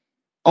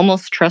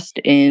 almost trust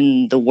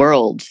in the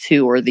world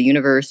too, or the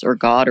universe, or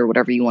God, or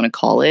whatever you want to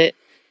call it.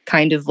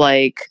 Kind of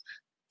like,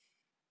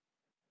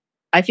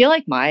 I feel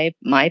like my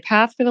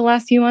path for the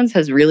last few months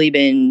has really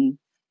been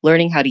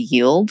learning how to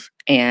yield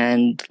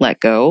and let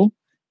go.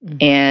 Mm-hmm.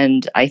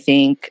 And I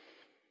think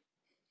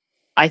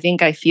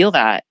I feel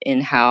that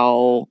in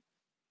how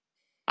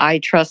I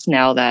trust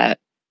now that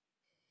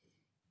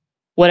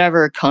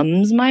whatever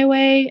comes my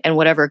way and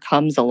whatever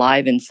comes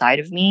alive inside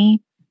of me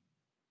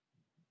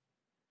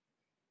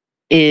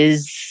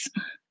is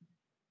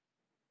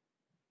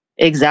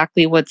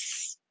exactly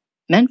what's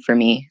meant for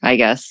me, I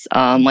guess.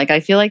 Like, I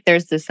feel like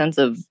there's this sense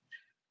of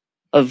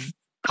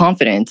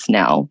confidence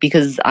now,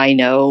 because I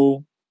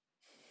know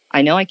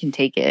I can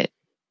take it.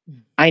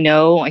 I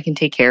know I can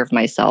take care of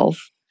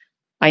myself.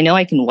 I know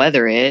I can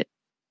weather it.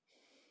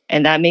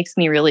 And that makes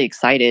me really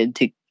excited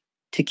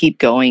to keep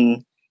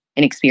going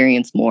and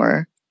experience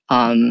more.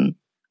 And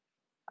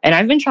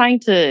I've been trying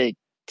to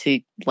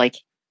like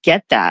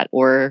get that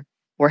or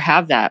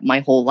have that my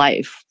whole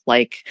life.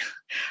 Like,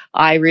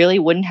 I really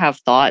wouldn't have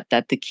thought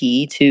that the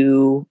key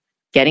to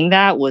getting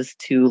that was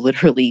to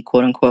literally,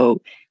 quote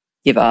unquote,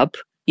 give up.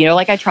 You know,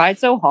 like, I tried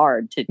so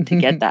hard to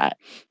get that.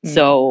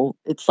 So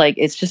it's like,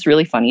 it's just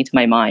really funny to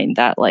my mind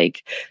that,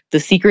 like, the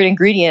secret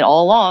ingredient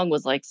all along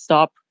was, like,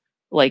 stop,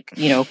 like,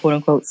 you know, quote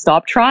unquote,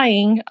 stop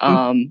trying.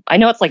 I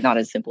know it's, like, not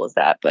as simple as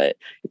that, but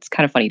it's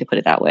kind of funny to put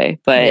it that way.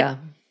 But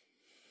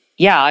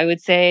yeah, I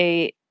would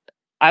say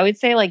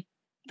like,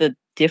 the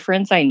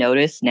difference I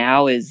notice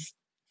now is,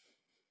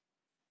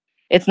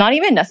 it's not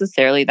even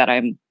necessarily that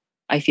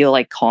I feel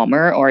like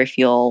calmer or I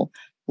feel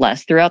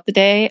less throughout the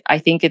day. I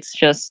think it's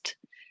just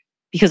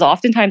because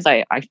oftentimes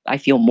I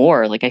feel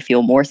more, like, I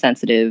feel more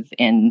sensitive.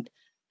 And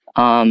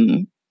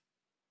I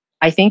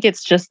think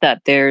it's just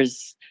that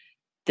there's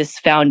this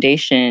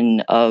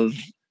foundation of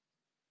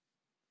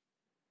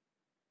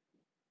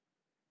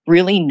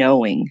really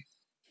knowing.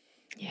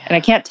 Yeah. And I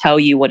can't tell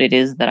you what it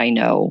is that I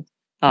know.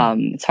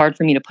 It's hard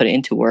for me to put it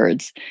into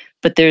words,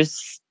 but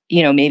there's,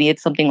 you know, maybe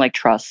it's something like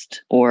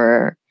trust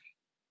or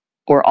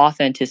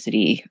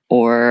authenticity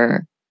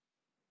or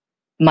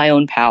my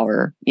own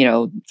power. You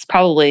know, it's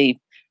probably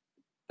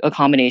a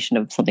combination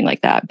of something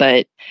like that.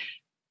 But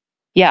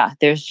yeah,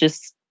 there's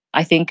just,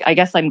 I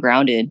guess I'm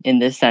grounded in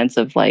this sense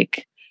of,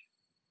 like,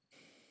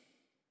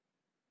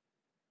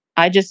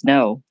 I just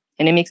know,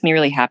 and it makes me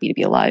really happy to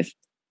be alive.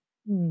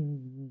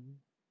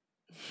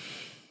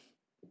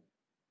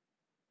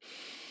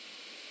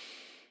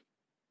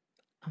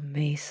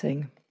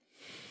 Amazing.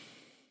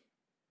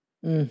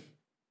 I'm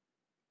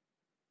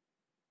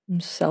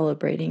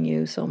celebrating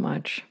you so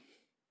much.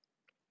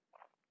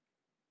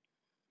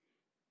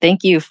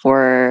 thank you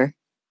for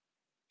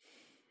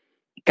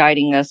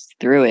guiding us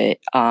through it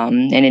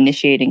and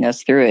initiating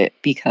us through it,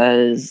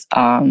 because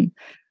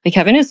like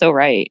Kevin is so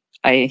right.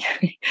 I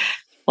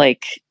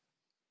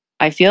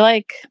I feel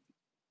like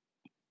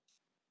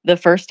the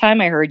first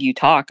time I heard you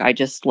talk, I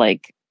just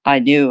I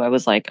knew, I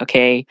was like,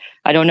 okay,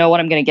 I don't know what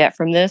I'm going to get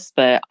from this,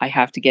 but I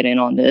have to get in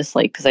on this,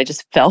 like, because I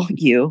just felt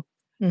you.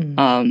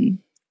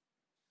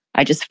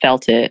 I just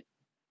felt it.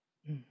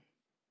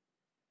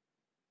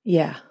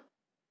 Yeah.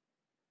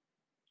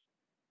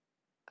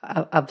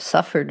 I've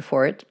suffered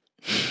for it.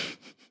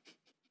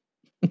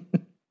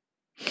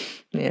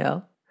 You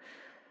know,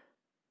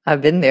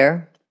 I've been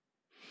there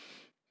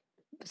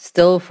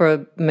still for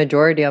a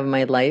majority of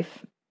my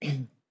life.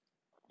 I'm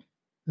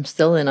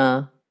still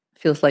in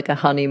feels like a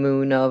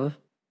honeymoon of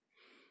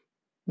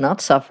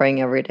not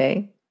suffering every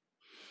day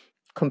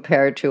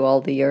compared to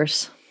all the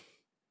years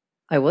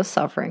I was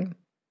suffering.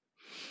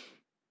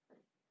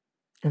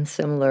 And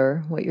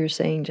similar what you're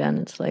saying, Jen,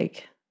 it's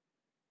like,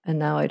 and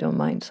now I don't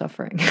mind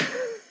suffering.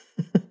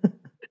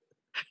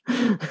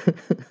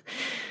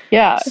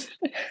 Yeah.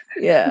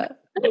 Yeah.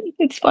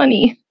 It's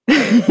funny.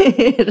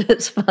 It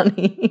is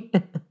funny.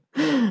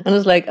 And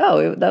it's like,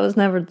 oh, that was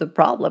never the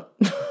problem.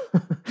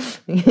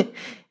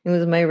 It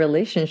was my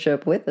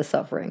relationship with the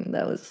suffering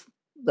that was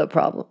the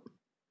problem,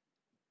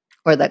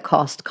 or that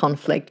caused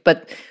conflict.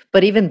 But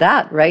even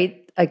that,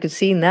 right? I could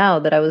see now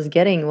that I was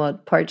getting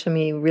what parts of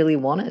me really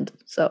wanted.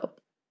 So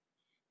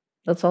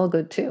that's all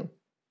good too.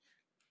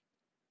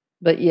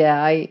 But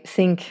yeah, I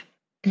think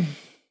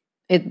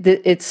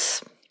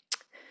it's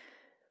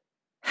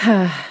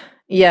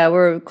yeah,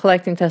 we're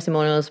collecting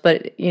testimonials,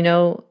 but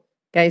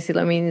guys,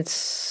 I mean, it's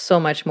so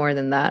much more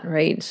than that,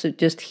 right? So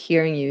just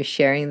hearing you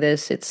sharing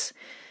this, it's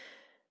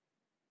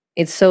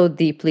so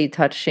deeply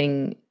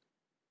touching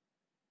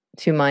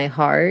to my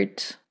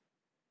heart.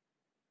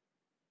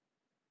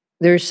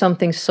 There's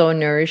something so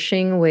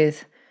nourishing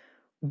with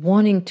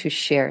wanting to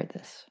share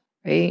this,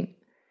 right?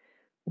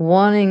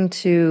 Wanting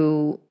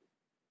to,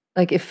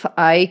 like, if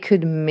I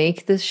could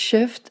make this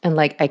shift, and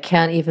like I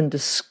can't even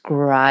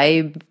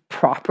describe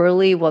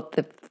properly what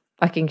the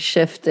fucking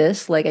shift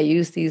is. Like, I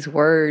use these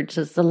words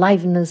as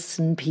aliveness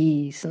and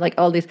peace and like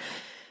all these,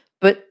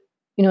 but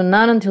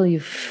not until you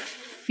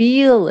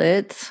feel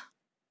it,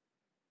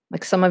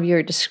 like some of you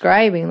are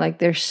describing, like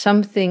there's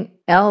something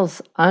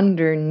else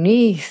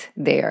underneath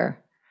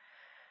there.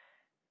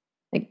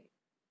 Like,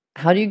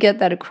 how do you get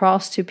that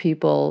across to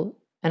people?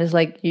 And it's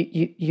like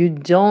you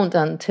don't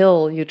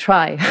until you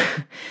try.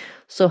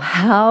 So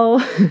how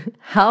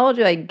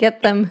do I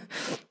get them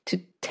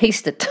to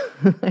taste it?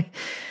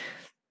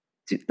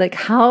 Like,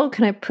 how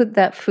can I put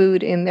that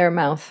food in their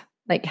mouth?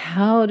 Like,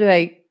 how do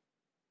I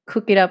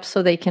cook it up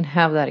so they can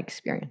have that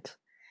experience?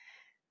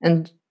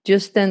 And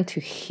just then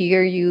to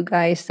hear you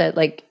guys that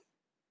like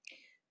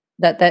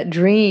that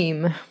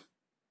dream,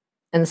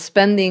 and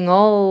spending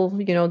all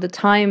the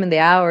time and the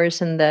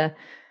hours and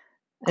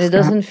it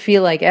doesn't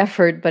feel like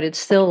effort, but it's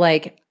still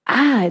like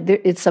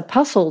it's a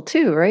puzzle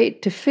too,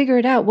 right? To figure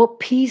it out, what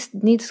piece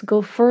needs to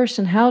go first,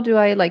 and how do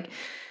I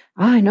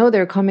I know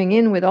they're coming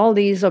in with all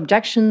these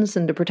objections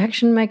and the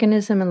protection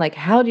mechanism, and like,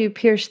 how do you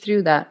pierce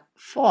through that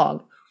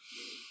fog?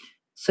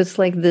 So it's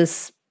like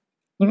this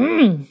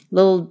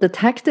little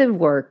detective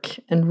work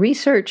and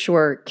research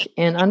work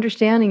and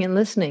understanding and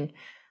listening.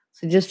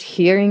 So just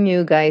hearing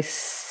you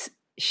guys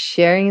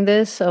sharing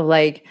this of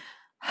like,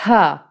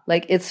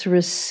 like it's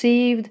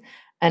received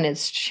and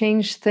it's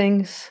changed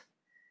things.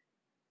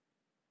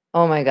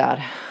 Oh my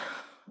God.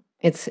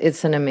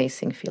 It's an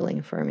amazing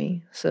feeling for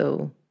me.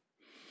 So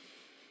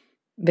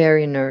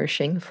very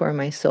nourishing for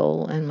my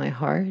soul and my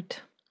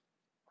heart.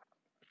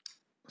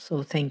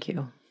 So thank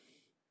you.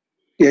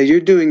 Yeah,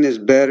 you're doing this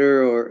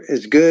better, or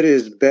as good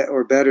as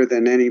or better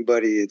than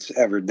anybody that's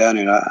ever done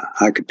it.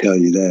 I could tell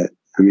you that.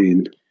 I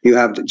mean, you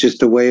have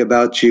just a way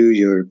about you,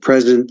 your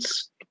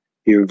presence,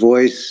 your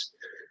voice.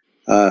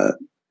 Because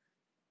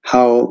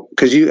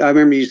I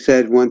remember you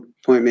said one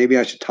point, maybe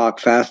I should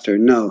talk faster.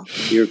 No,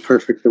 you're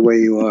perfect the way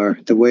you are.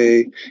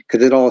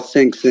 Because it all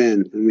sinks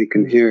in and we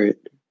can hear it.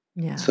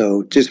 Yeah.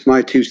 So just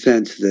my 2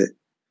 cents that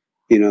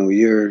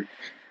you're.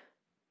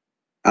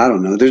 I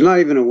don't know. There's not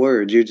even a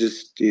word. You're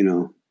just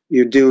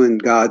you're doing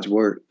God's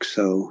work.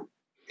 So,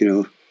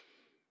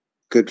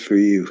 good for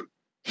you.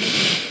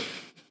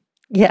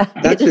 Yeah,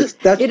 it is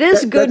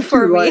good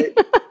for me. Right.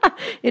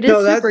 It is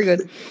super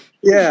good.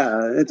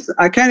 Yeah,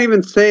 I can't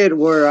even say it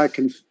where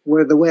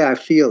the way I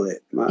feel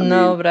it.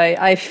 But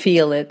I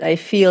feel it. I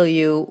feel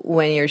you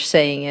when you're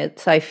saying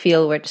it. I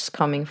feel where it's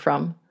coming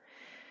from.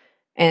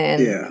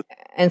 And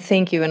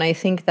thank you. And I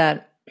think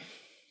that,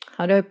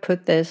 how do I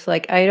put this?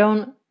 Like, I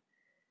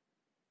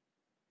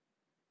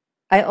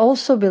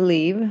also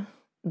believe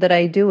that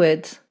I do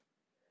it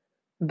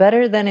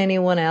better than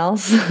anyone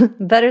else,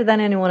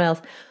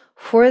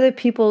 for the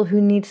people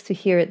who needs to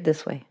hear it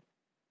this way.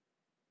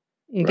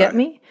 You get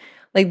me?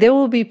 Like, there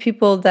will be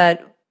people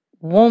that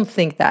won't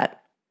think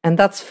that, and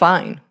that's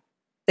fine.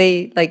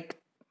 They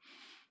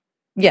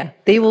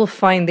they will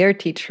find their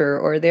teacher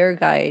or their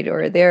guide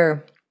or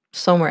their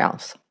somewhere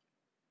else.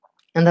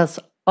 And that's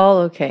all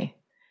okay.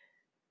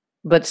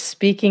 But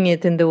speaking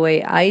it in the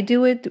way I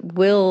do it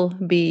will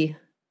be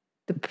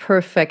the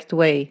perfect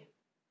way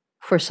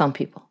for some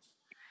people.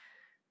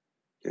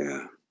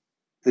 Yeah.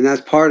 And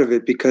that's part of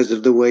it because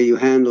of the way you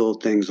handle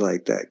things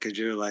like that. Because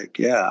you're like,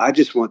 yeah, I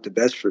just want the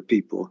best for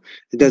people.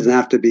 It doesn't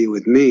have to be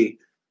with me.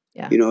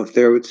 Yeah. You know, if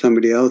they're with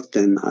somebody else,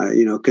 then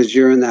because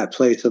you're in that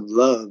place of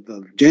love,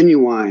 of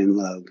genuine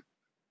love.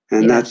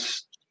 And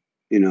that's,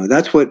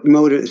 that's what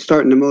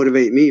starting to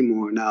motivate me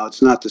more now.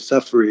 It's not the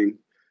suffering.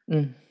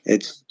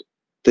 It's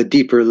the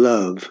deeper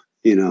love,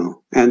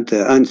 and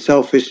the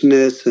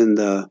unselfishness and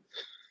the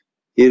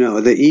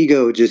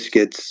ego just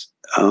gets,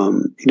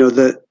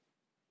 let's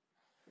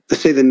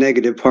say the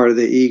negative part of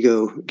the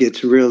ego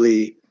gets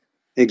really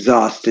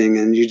exhausting,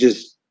 and you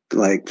just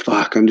like,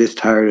 fuck, I'm just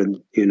tired of,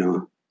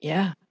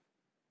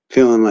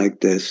 feeling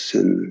like this,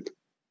 and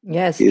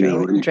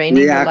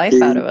draining the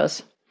life out of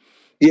us.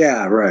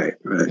 Yeah, right.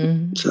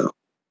 So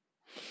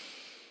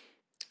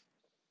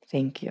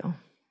thank you.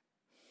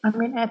 I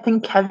mean, I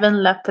think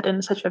Kevin left it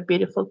in such a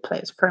beautiful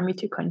place for me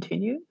to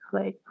continue.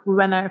 Like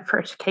when I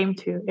first came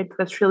to it,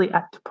 was really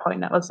at the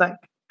point I was like,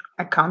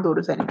 I can't do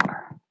this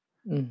anymore.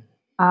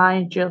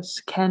 I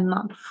just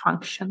cannot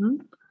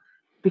function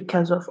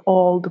because of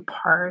all the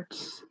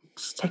parts.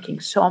 It's taking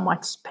so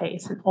much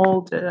space and all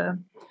the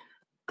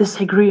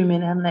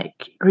disagreement and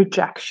like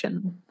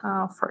rejection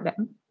for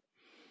them.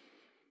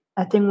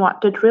 I think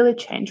what did really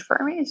change for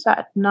me is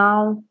that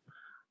now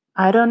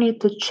I don't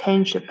need to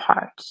change the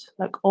parts.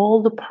 Like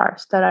all the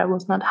parts that I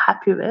was not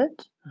happy with,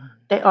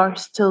 they are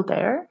still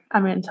there. I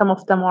mean, some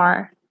of them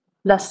are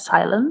less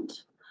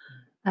silent,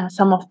 and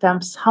some of them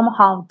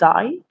somehow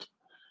died.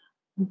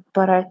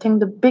 But I think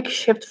the big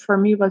shift for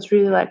me was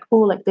really like, oh,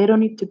 like they don't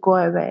need to go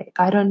away.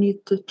 I don't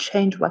need to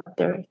change what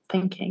they're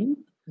thinking.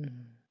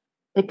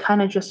 They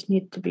kind of just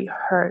need to be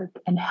heard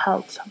and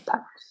held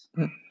sometimes.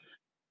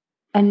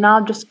 And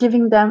now just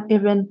giving them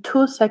even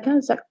 2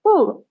 seconds, like,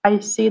 oh, I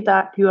see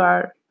that you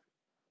are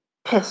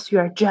pissed, you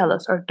are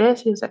jealous, or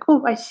this is like,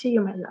 oh, I see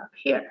you, my love,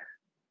 here.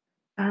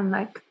 And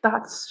like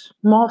that's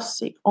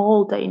mostly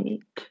all they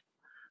need.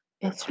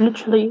 It's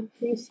literally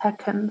 3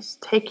 seconds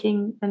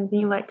taking and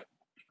being like,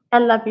 I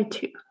love you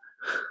too.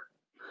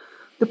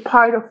 The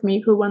part of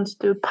me who wants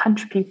to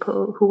punch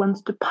people, who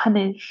wants to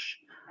punish,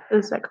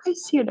 is like, I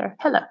see you there,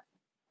 hello.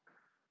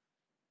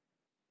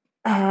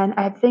 And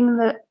I think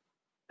that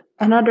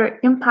another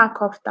impact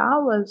of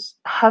that was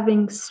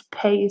having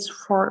space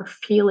for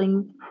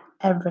feeling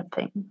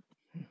everything.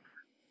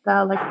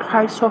 That like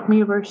parts of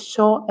me were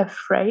so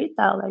afraid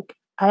that like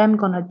I am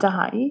gonna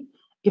die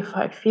if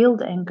I feel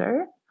the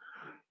anger.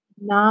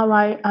 Now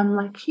I'm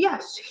like,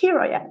 yes, here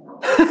I am.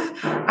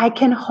 I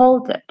can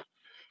hold it.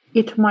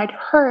 It might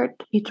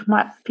hurt, it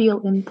might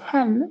feel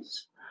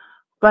intense,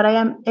 but I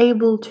am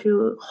able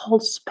to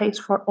hold space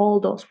for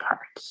all those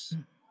parts.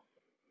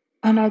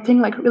 And I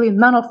think like really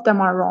none of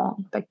them are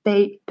wrong. Like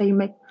they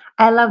make,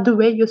 I love the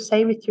way you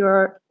say with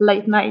your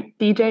late night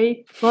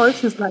DJ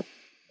voice is like,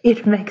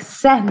 it makes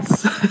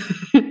sense.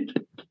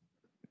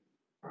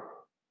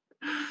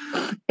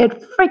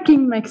 It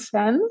freaking makes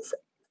sense.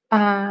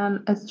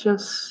 And it's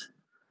just,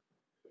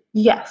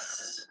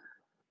 yes,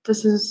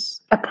 this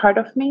is a part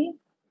of me.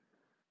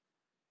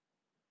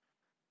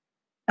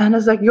 And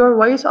it's like your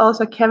voice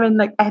also, Kevin,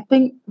 like I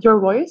think your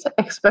voice,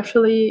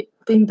 especially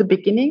in the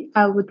beginning,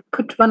 I would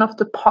put one of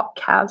the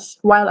podcasts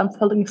while I'm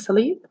falling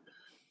asleep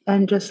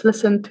and just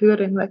listen to it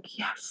and like,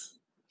 yes,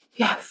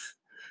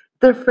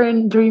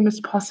 different dream is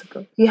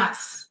possible.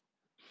 Yes,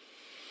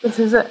 this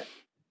is it.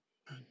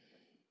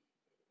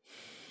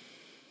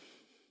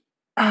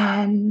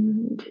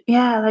 And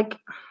yeah, like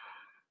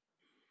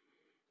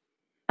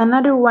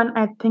another one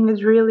I think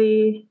is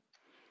really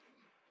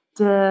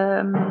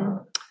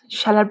the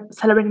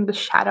celebrating the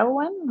shadow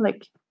one.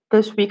 Like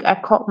this week, I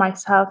caught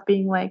myself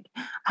being like,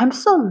 I'm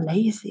so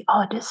lazy.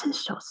 Oh, this is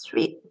so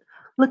sweet.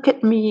 Look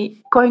at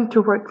me going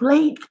to work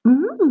late.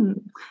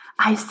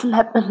 I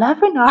slept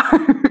 11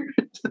 hours.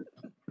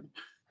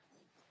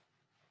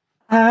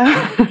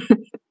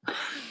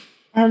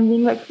 And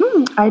being like,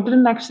 I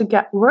didn't actually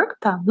get work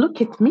done.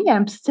 Look at me.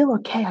 I'm still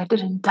okay. I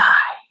didn't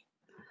die.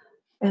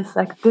 It's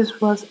like this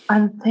was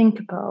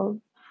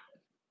unthinkable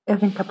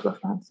even a couple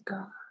of months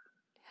ago.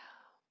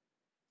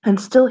 And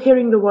still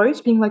hearing the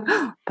voice being like,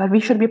 but we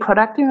should be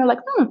productive. And you're like,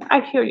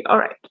 I hear you. All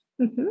right.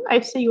 I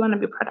see you want to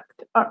be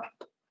productive. All right.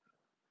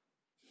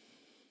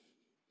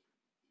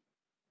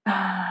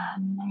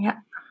 Yeah.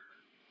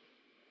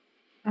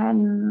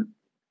 And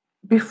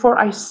before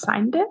I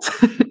signed it,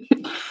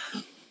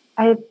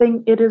 I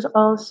think it is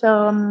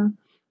also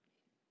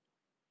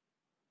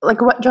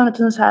like what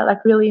Jonathan said,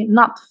 like really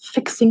not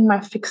fixing my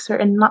fixer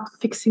and not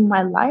fixing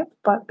my life,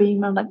 but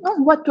being like,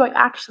 what do I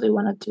actually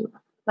want to do?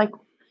 Like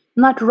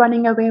not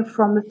running away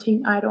from the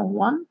thing I don't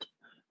want,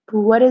 but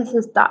what is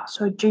this that's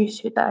so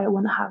juicy that I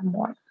want to have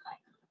more?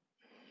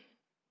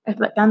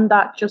 And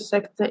that just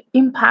like the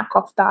impact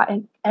of that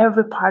in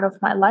every part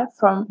of my life,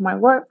 from my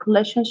work,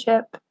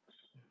 relationship,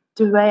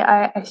 the way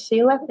I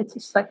see life, it's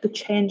just like the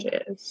change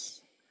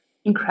is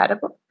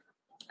incredible.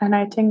 And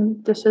I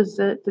think this is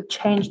the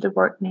change the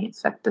world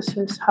needs. Like, this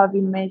is how we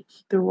make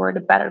the world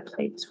a better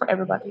place for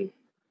everybody.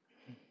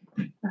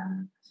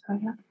 So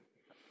yeah.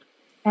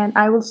 And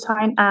I will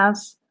sign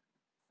as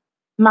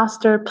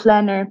master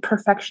planner,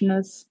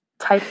 perfectionist,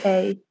 type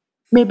A,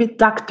 maybe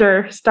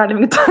doctor,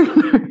 starting with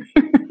doctor.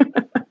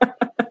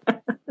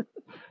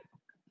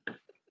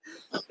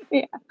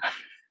 Yeah.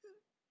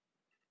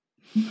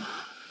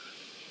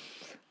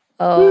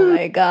 Oh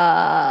my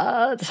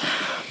God.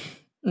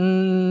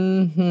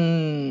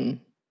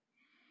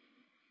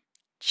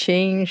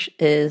 Change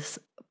is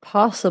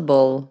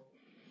possible.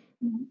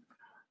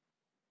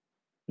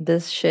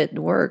 This shit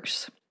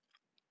works.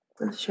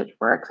 This shit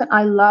works. And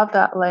I love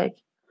that, like,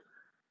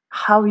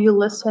 how you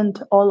listen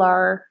to all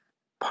our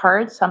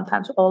parts,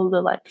 sometimes all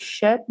the like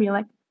shit, be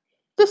like,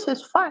 this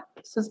is fine.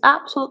 This is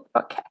absolutely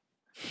okay.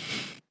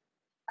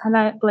 And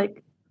I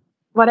like,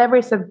 whatever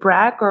is a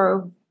brag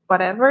or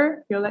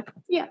whatever, you're like,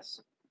 yes,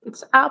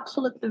 it's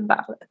absolutely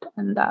valid.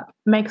 And that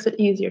makes it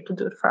easier to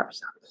do it for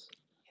ourselves.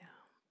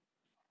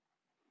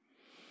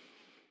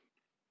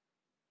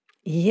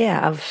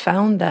 Yeah, I've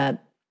found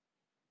that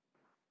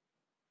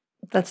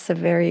that's a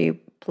very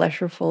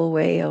pleasurable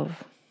way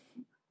of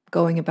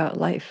going about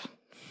life.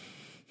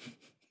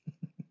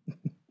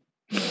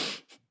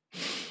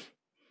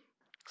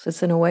 So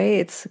it's in a way,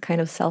 it's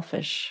kind of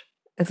selfish.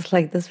 It's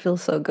like, this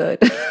feels so good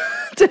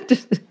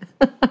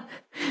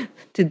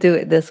to do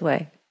it this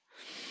way.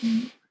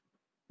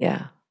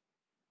 Yeah.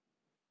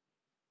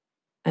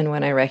 And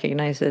when I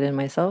recognize it in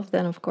myself,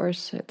 then of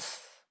course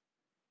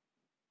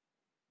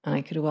and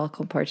I could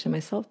welcome parts of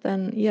myself,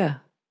 then yeah.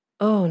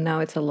 Oh, now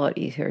it's a lot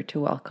easier to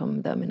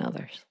welcome them in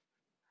others.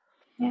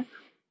 Yeah.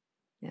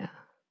 Yeah.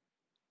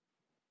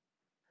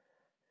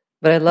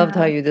 But I loved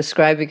how you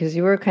described, because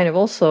you were kind of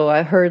also,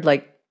 I heard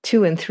like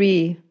 2 and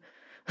 3.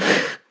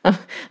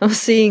 I'm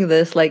seeing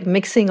this, like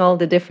mixing all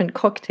the different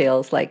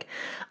cocktails. Like,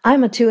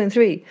 I'm a 2 and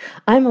 3.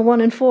 I'm a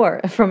 1 and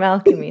 4 from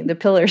Alchemy, the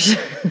pillars.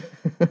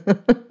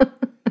 But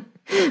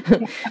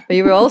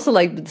you were also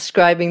like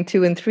describing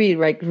 2 and 3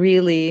 like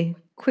really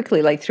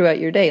quickly, like throughout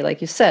your day, like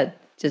you said,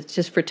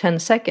 just for 10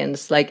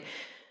 seconds. Like,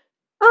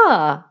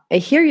 I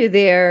hear you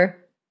there.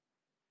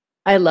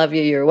 I love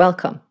you. You're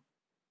welcome.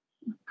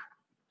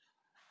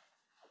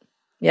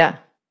 Yeah.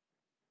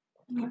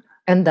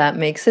 And that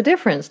makes a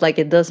difference. Like,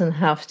 it doesn't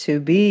have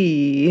to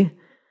be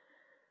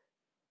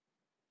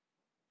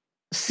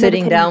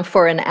sitting down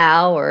for an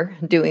hour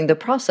doing the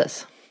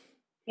process.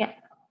 Yeah.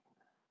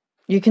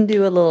 You can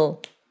do a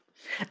little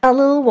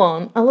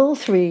 1, a little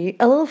 3,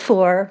 a little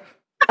 4,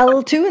 a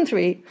little 2 and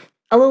 3,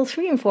 a little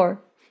 3 and 4.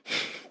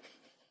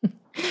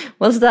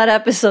 What's that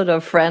episode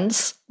of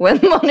Friends when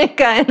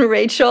Monica and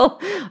Rachel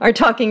are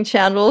talking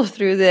channel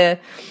through the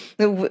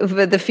female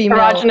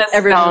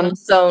erogenous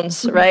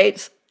zones,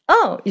 right?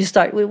 Oh, you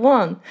start with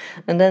 1,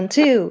 and then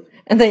 2,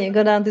 and then you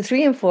go down to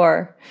 3 and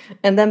 4,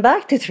 and then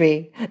back to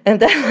 3, and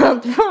then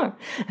down to 4,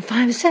 and 5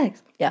 and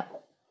 6. Yeah.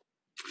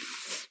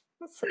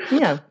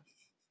 Yeah.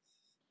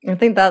 I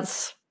think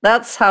that's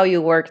how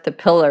you work the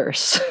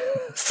pillars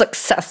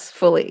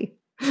successfully.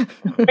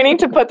 We need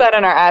to put that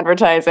in our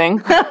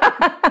advertising.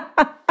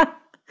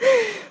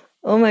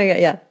 Oh my God,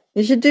 yeah.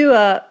 You should do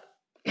a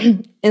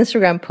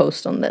Instagram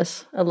post on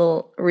this, a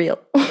little reel.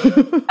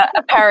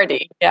 A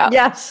parody, yeah.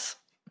 Yes.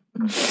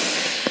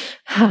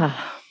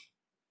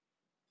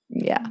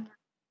 Yeah.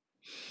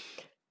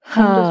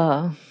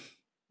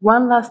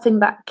 One last thing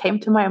that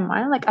came to my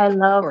mind, like, I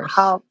love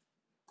how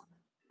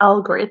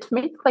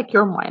algorithmic like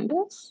your mind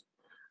is.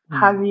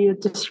 How you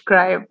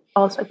describe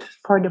also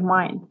for the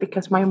mind,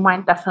 because my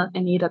mind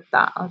definitely needed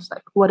that. I was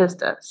like, what is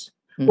this?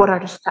 What are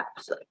the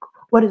steps? Like,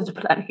 what is the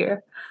plan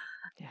here?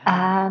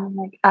 And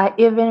like, I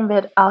even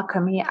with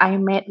Alchemy, I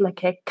made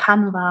like a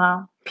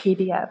Canva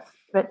PDF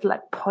with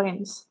like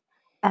points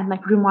and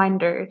like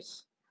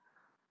reminders.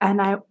 And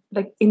I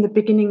like in the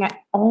beginning, I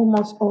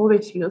almost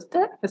always used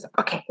it. It's like,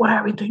 okay, what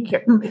are we doing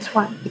here? This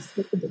one is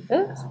this.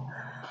 So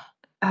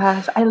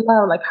I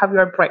love like how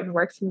your brain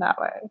works in that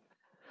way.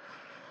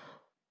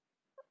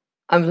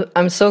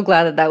 I'm so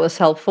glad that was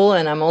helpful,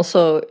 and I'm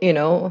also,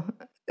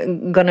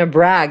 gonna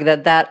brag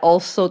that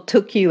also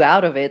took you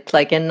out of it,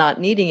 like, and not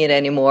needing it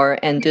anymore,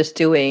 and just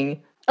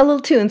doing a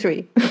little 2 and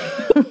 3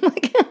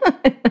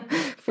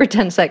 for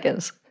 10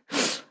 seconds,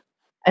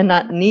 and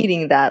not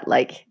needing that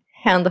like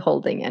hand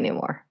holding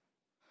anymore.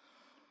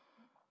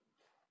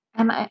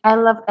 And I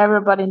love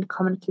everybody in the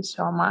community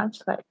so much.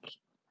 Like,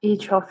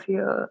 each of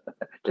you,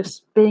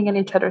 just being in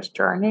each other's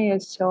journey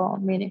is so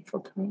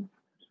meaningful to me.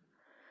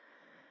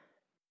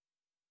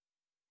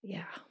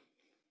 Yeah.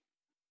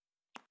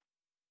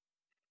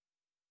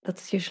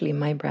 That's usually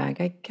my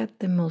brag. I get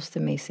the most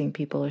amazing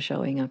people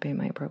showing up in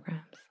my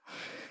programs.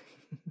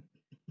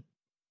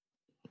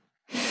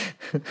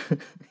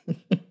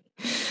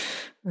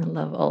 I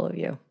love all of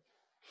you.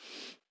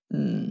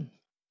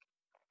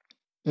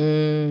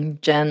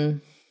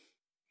 Jen,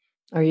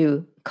 are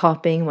you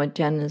copying what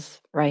Jen is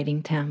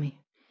writing, Tammy?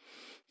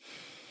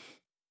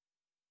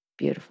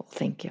 Beautiful.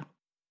 Thank you.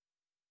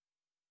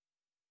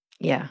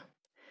 Yeah.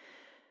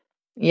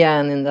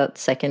 Yeah, and in that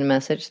second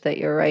message that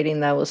you're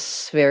writing, that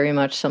was very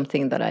much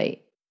something that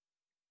I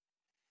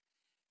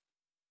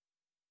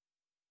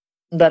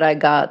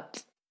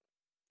got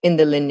in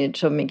the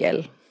lineage of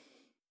Miguel.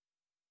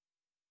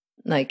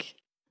 Like,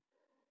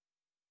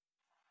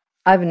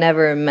 I've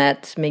never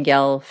met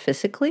Miguel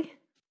physically,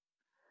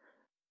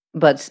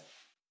 but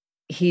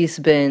he's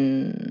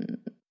been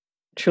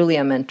truly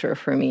a mentor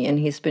for me, and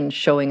he's been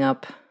showing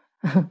up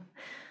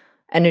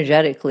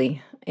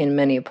energetically in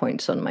many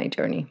points on my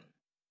journey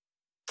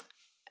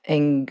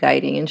and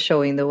guiding and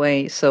showing the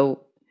way.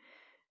 So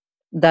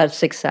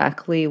that's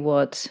exactly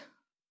what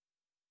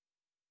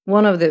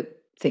one of the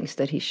things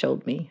that he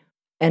showed me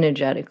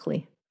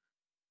energetically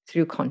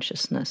through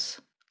consciousness.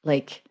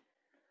 Like,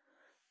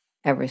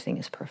 everything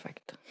is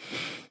perfect.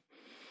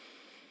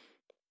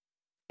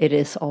 It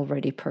is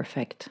already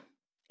perfect.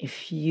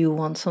 If you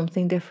want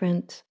something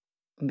different,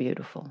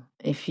 beautiful.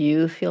 If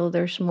you feel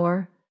there's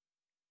more,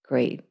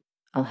 great.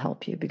 I'll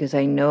help you, because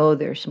I know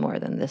there's more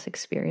than this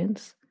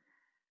experience.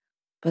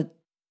 But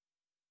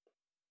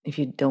if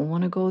you don't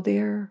want to go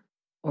there,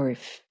 or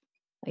if,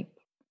 like,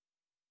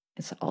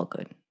 it's all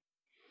good.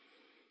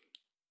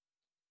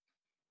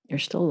 You're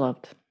still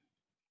loved.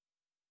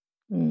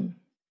 So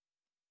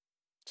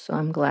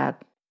I'm glad.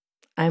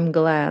 I'm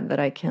glad that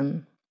I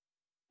can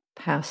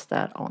pass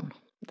that on,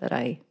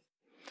 that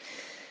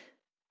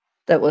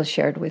was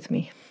shared with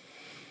me.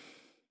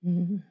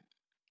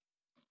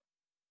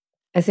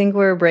 I think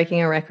we're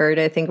breaking a record.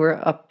 I think we're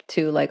up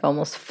to like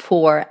almost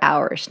 4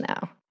 hours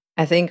now.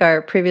 I think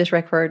our previous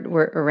record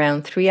were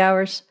around 3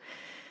 hours.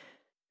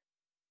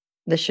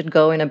 This should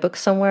go in a book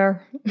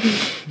somewhere.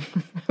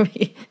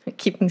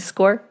 Keeping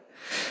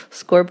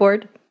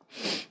scoreboard.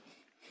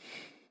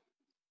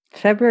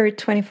 February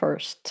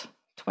 21st,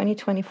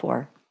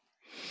 2024.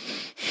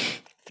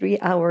 3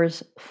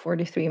 hours,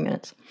 43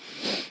 minutes.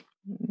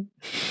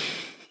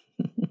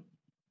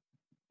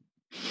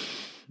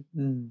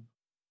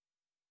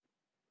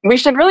 We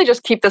should really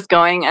just keep this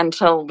going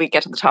until we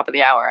get to the top of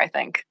the hour, I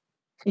think.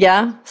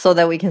 Yeah, so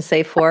that we can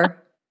say 4.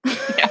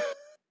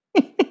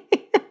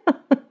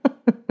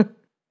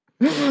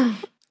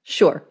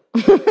 Sure.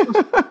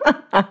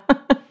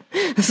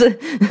 So,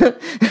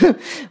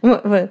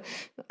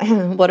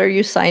 what are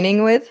you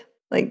signing with?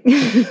 Like,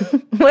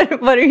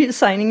 what are you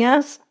signing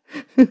as?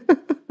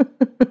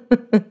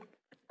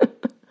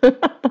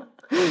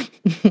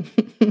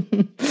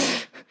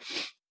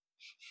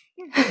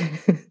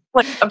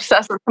 Like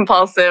obsessive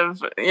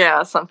compulsive,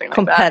 yeah, something like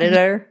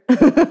competitor.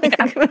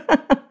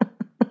 That.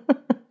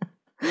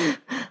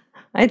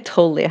 I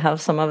totally have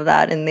some of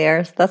that in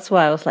there. That's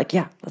why I was like,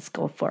 yeah, let's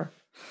go for.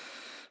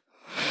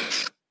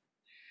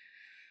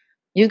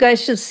 You guys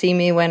should see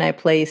me when I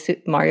play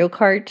Mario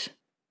Kart.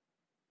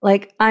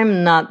 Like,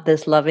 I'm not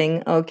this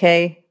loving,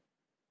 okay?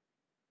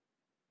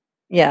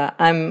 Yeah,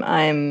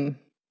 I'm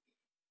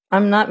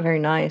not very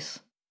nice.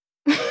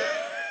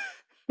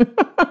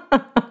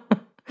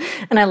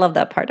 And I love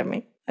that part of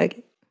me.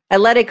 Okay. I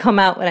let it come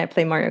out when I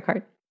play Mario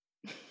Kart.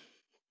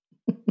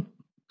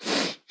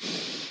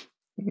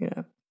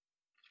 Yeah.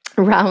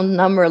 Round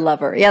number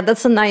lover. Yeah,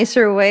 that's a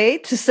nicer way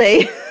to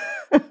say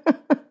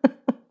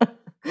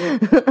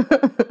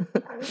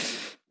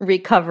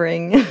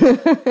recovering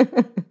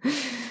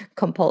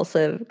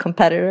compulsive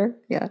competitor.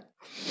 Yeah.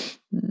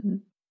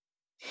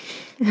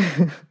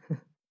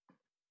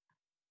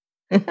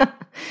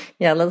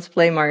 Yeah, let's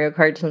play Mario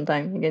Kart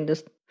sometime. You can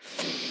just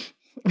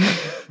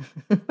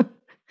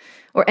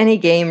or any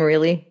game,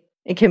 really.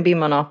 It can be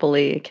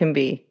Monopoly, it can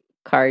be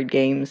card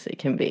games, it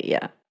can be,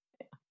 yeah.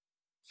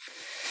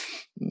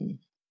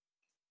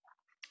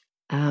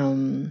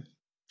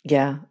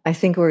 Yeah, I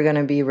think we're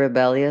gonna be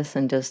rebellious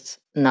and just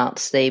not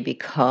stay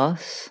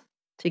because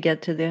to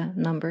get to the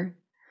number.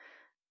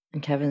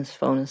 And Kevin's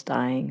phone is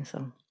dying,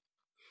 so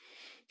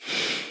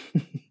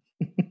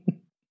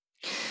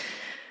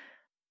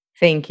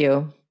thank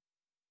you.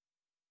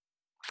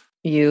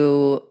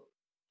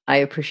 I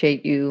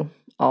appreciate you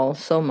all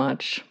so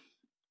much.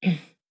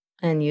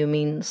 And you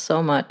mean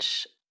so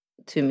much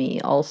to me.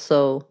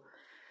 Also,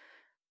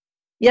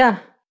 yeah,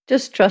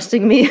 just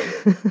trusting me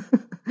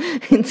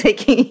in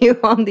taking you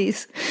on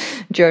these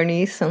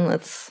journeys. And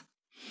let's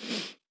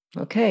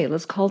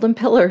call them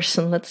pillars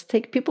and let's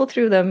take people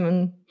through them.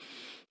 And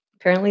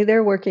apparently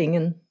they're working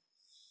and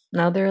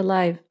now they're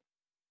alive.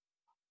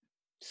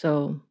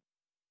 So,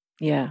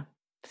 yeah,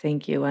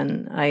 thank you.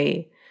 And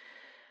I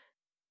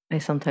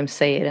sometimes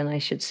say it, and I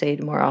should say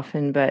it more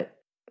often, but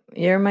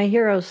you're my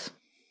heroes.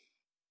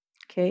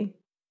 Okay?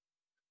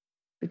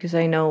 Because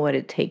I know what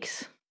it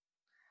takes.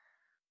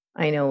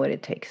 I know what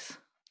it takes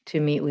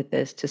to meet with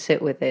this, to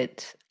sit with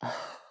it,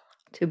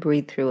 to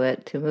breathe through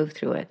it, to move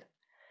through it.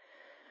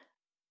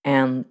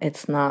 And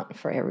it's not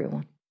for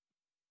everyone.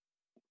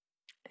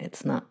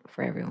 It's not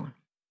for everyone.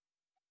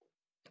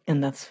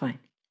 And that's fine.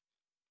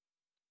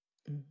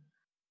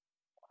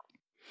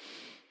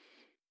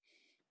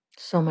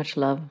 So much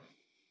love.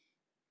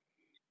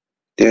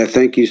 Yeah,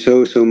 thank you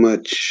so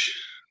much.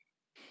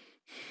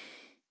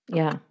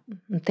 Yeah,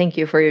 Thank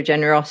you for your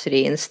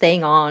generosity and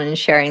staying on and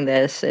sharing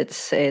this.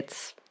 It's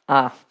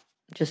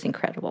just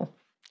incredible.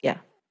 Yeah.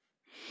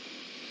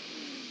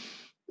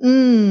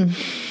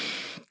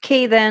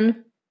 Okay,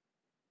 then.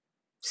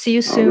 See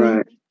you soon. All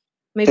right.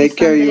 Maybe Take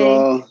care, Sunday. you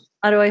all.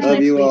 Otherwise, Love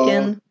next you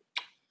weekend. all.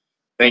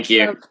 Thank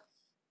you.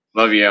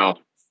 Love you all.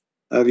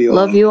 Love you all.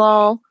 Love you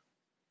all.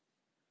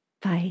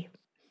 Bye.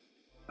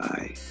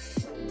 Bye.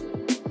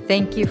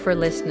 Thank you for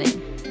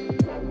listening.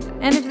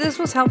 And if this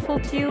was helpful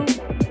to you,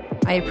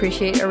 I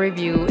appreciate a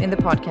review in the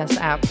podcast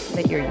app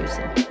that you're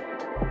using.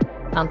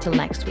 Until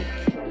next week.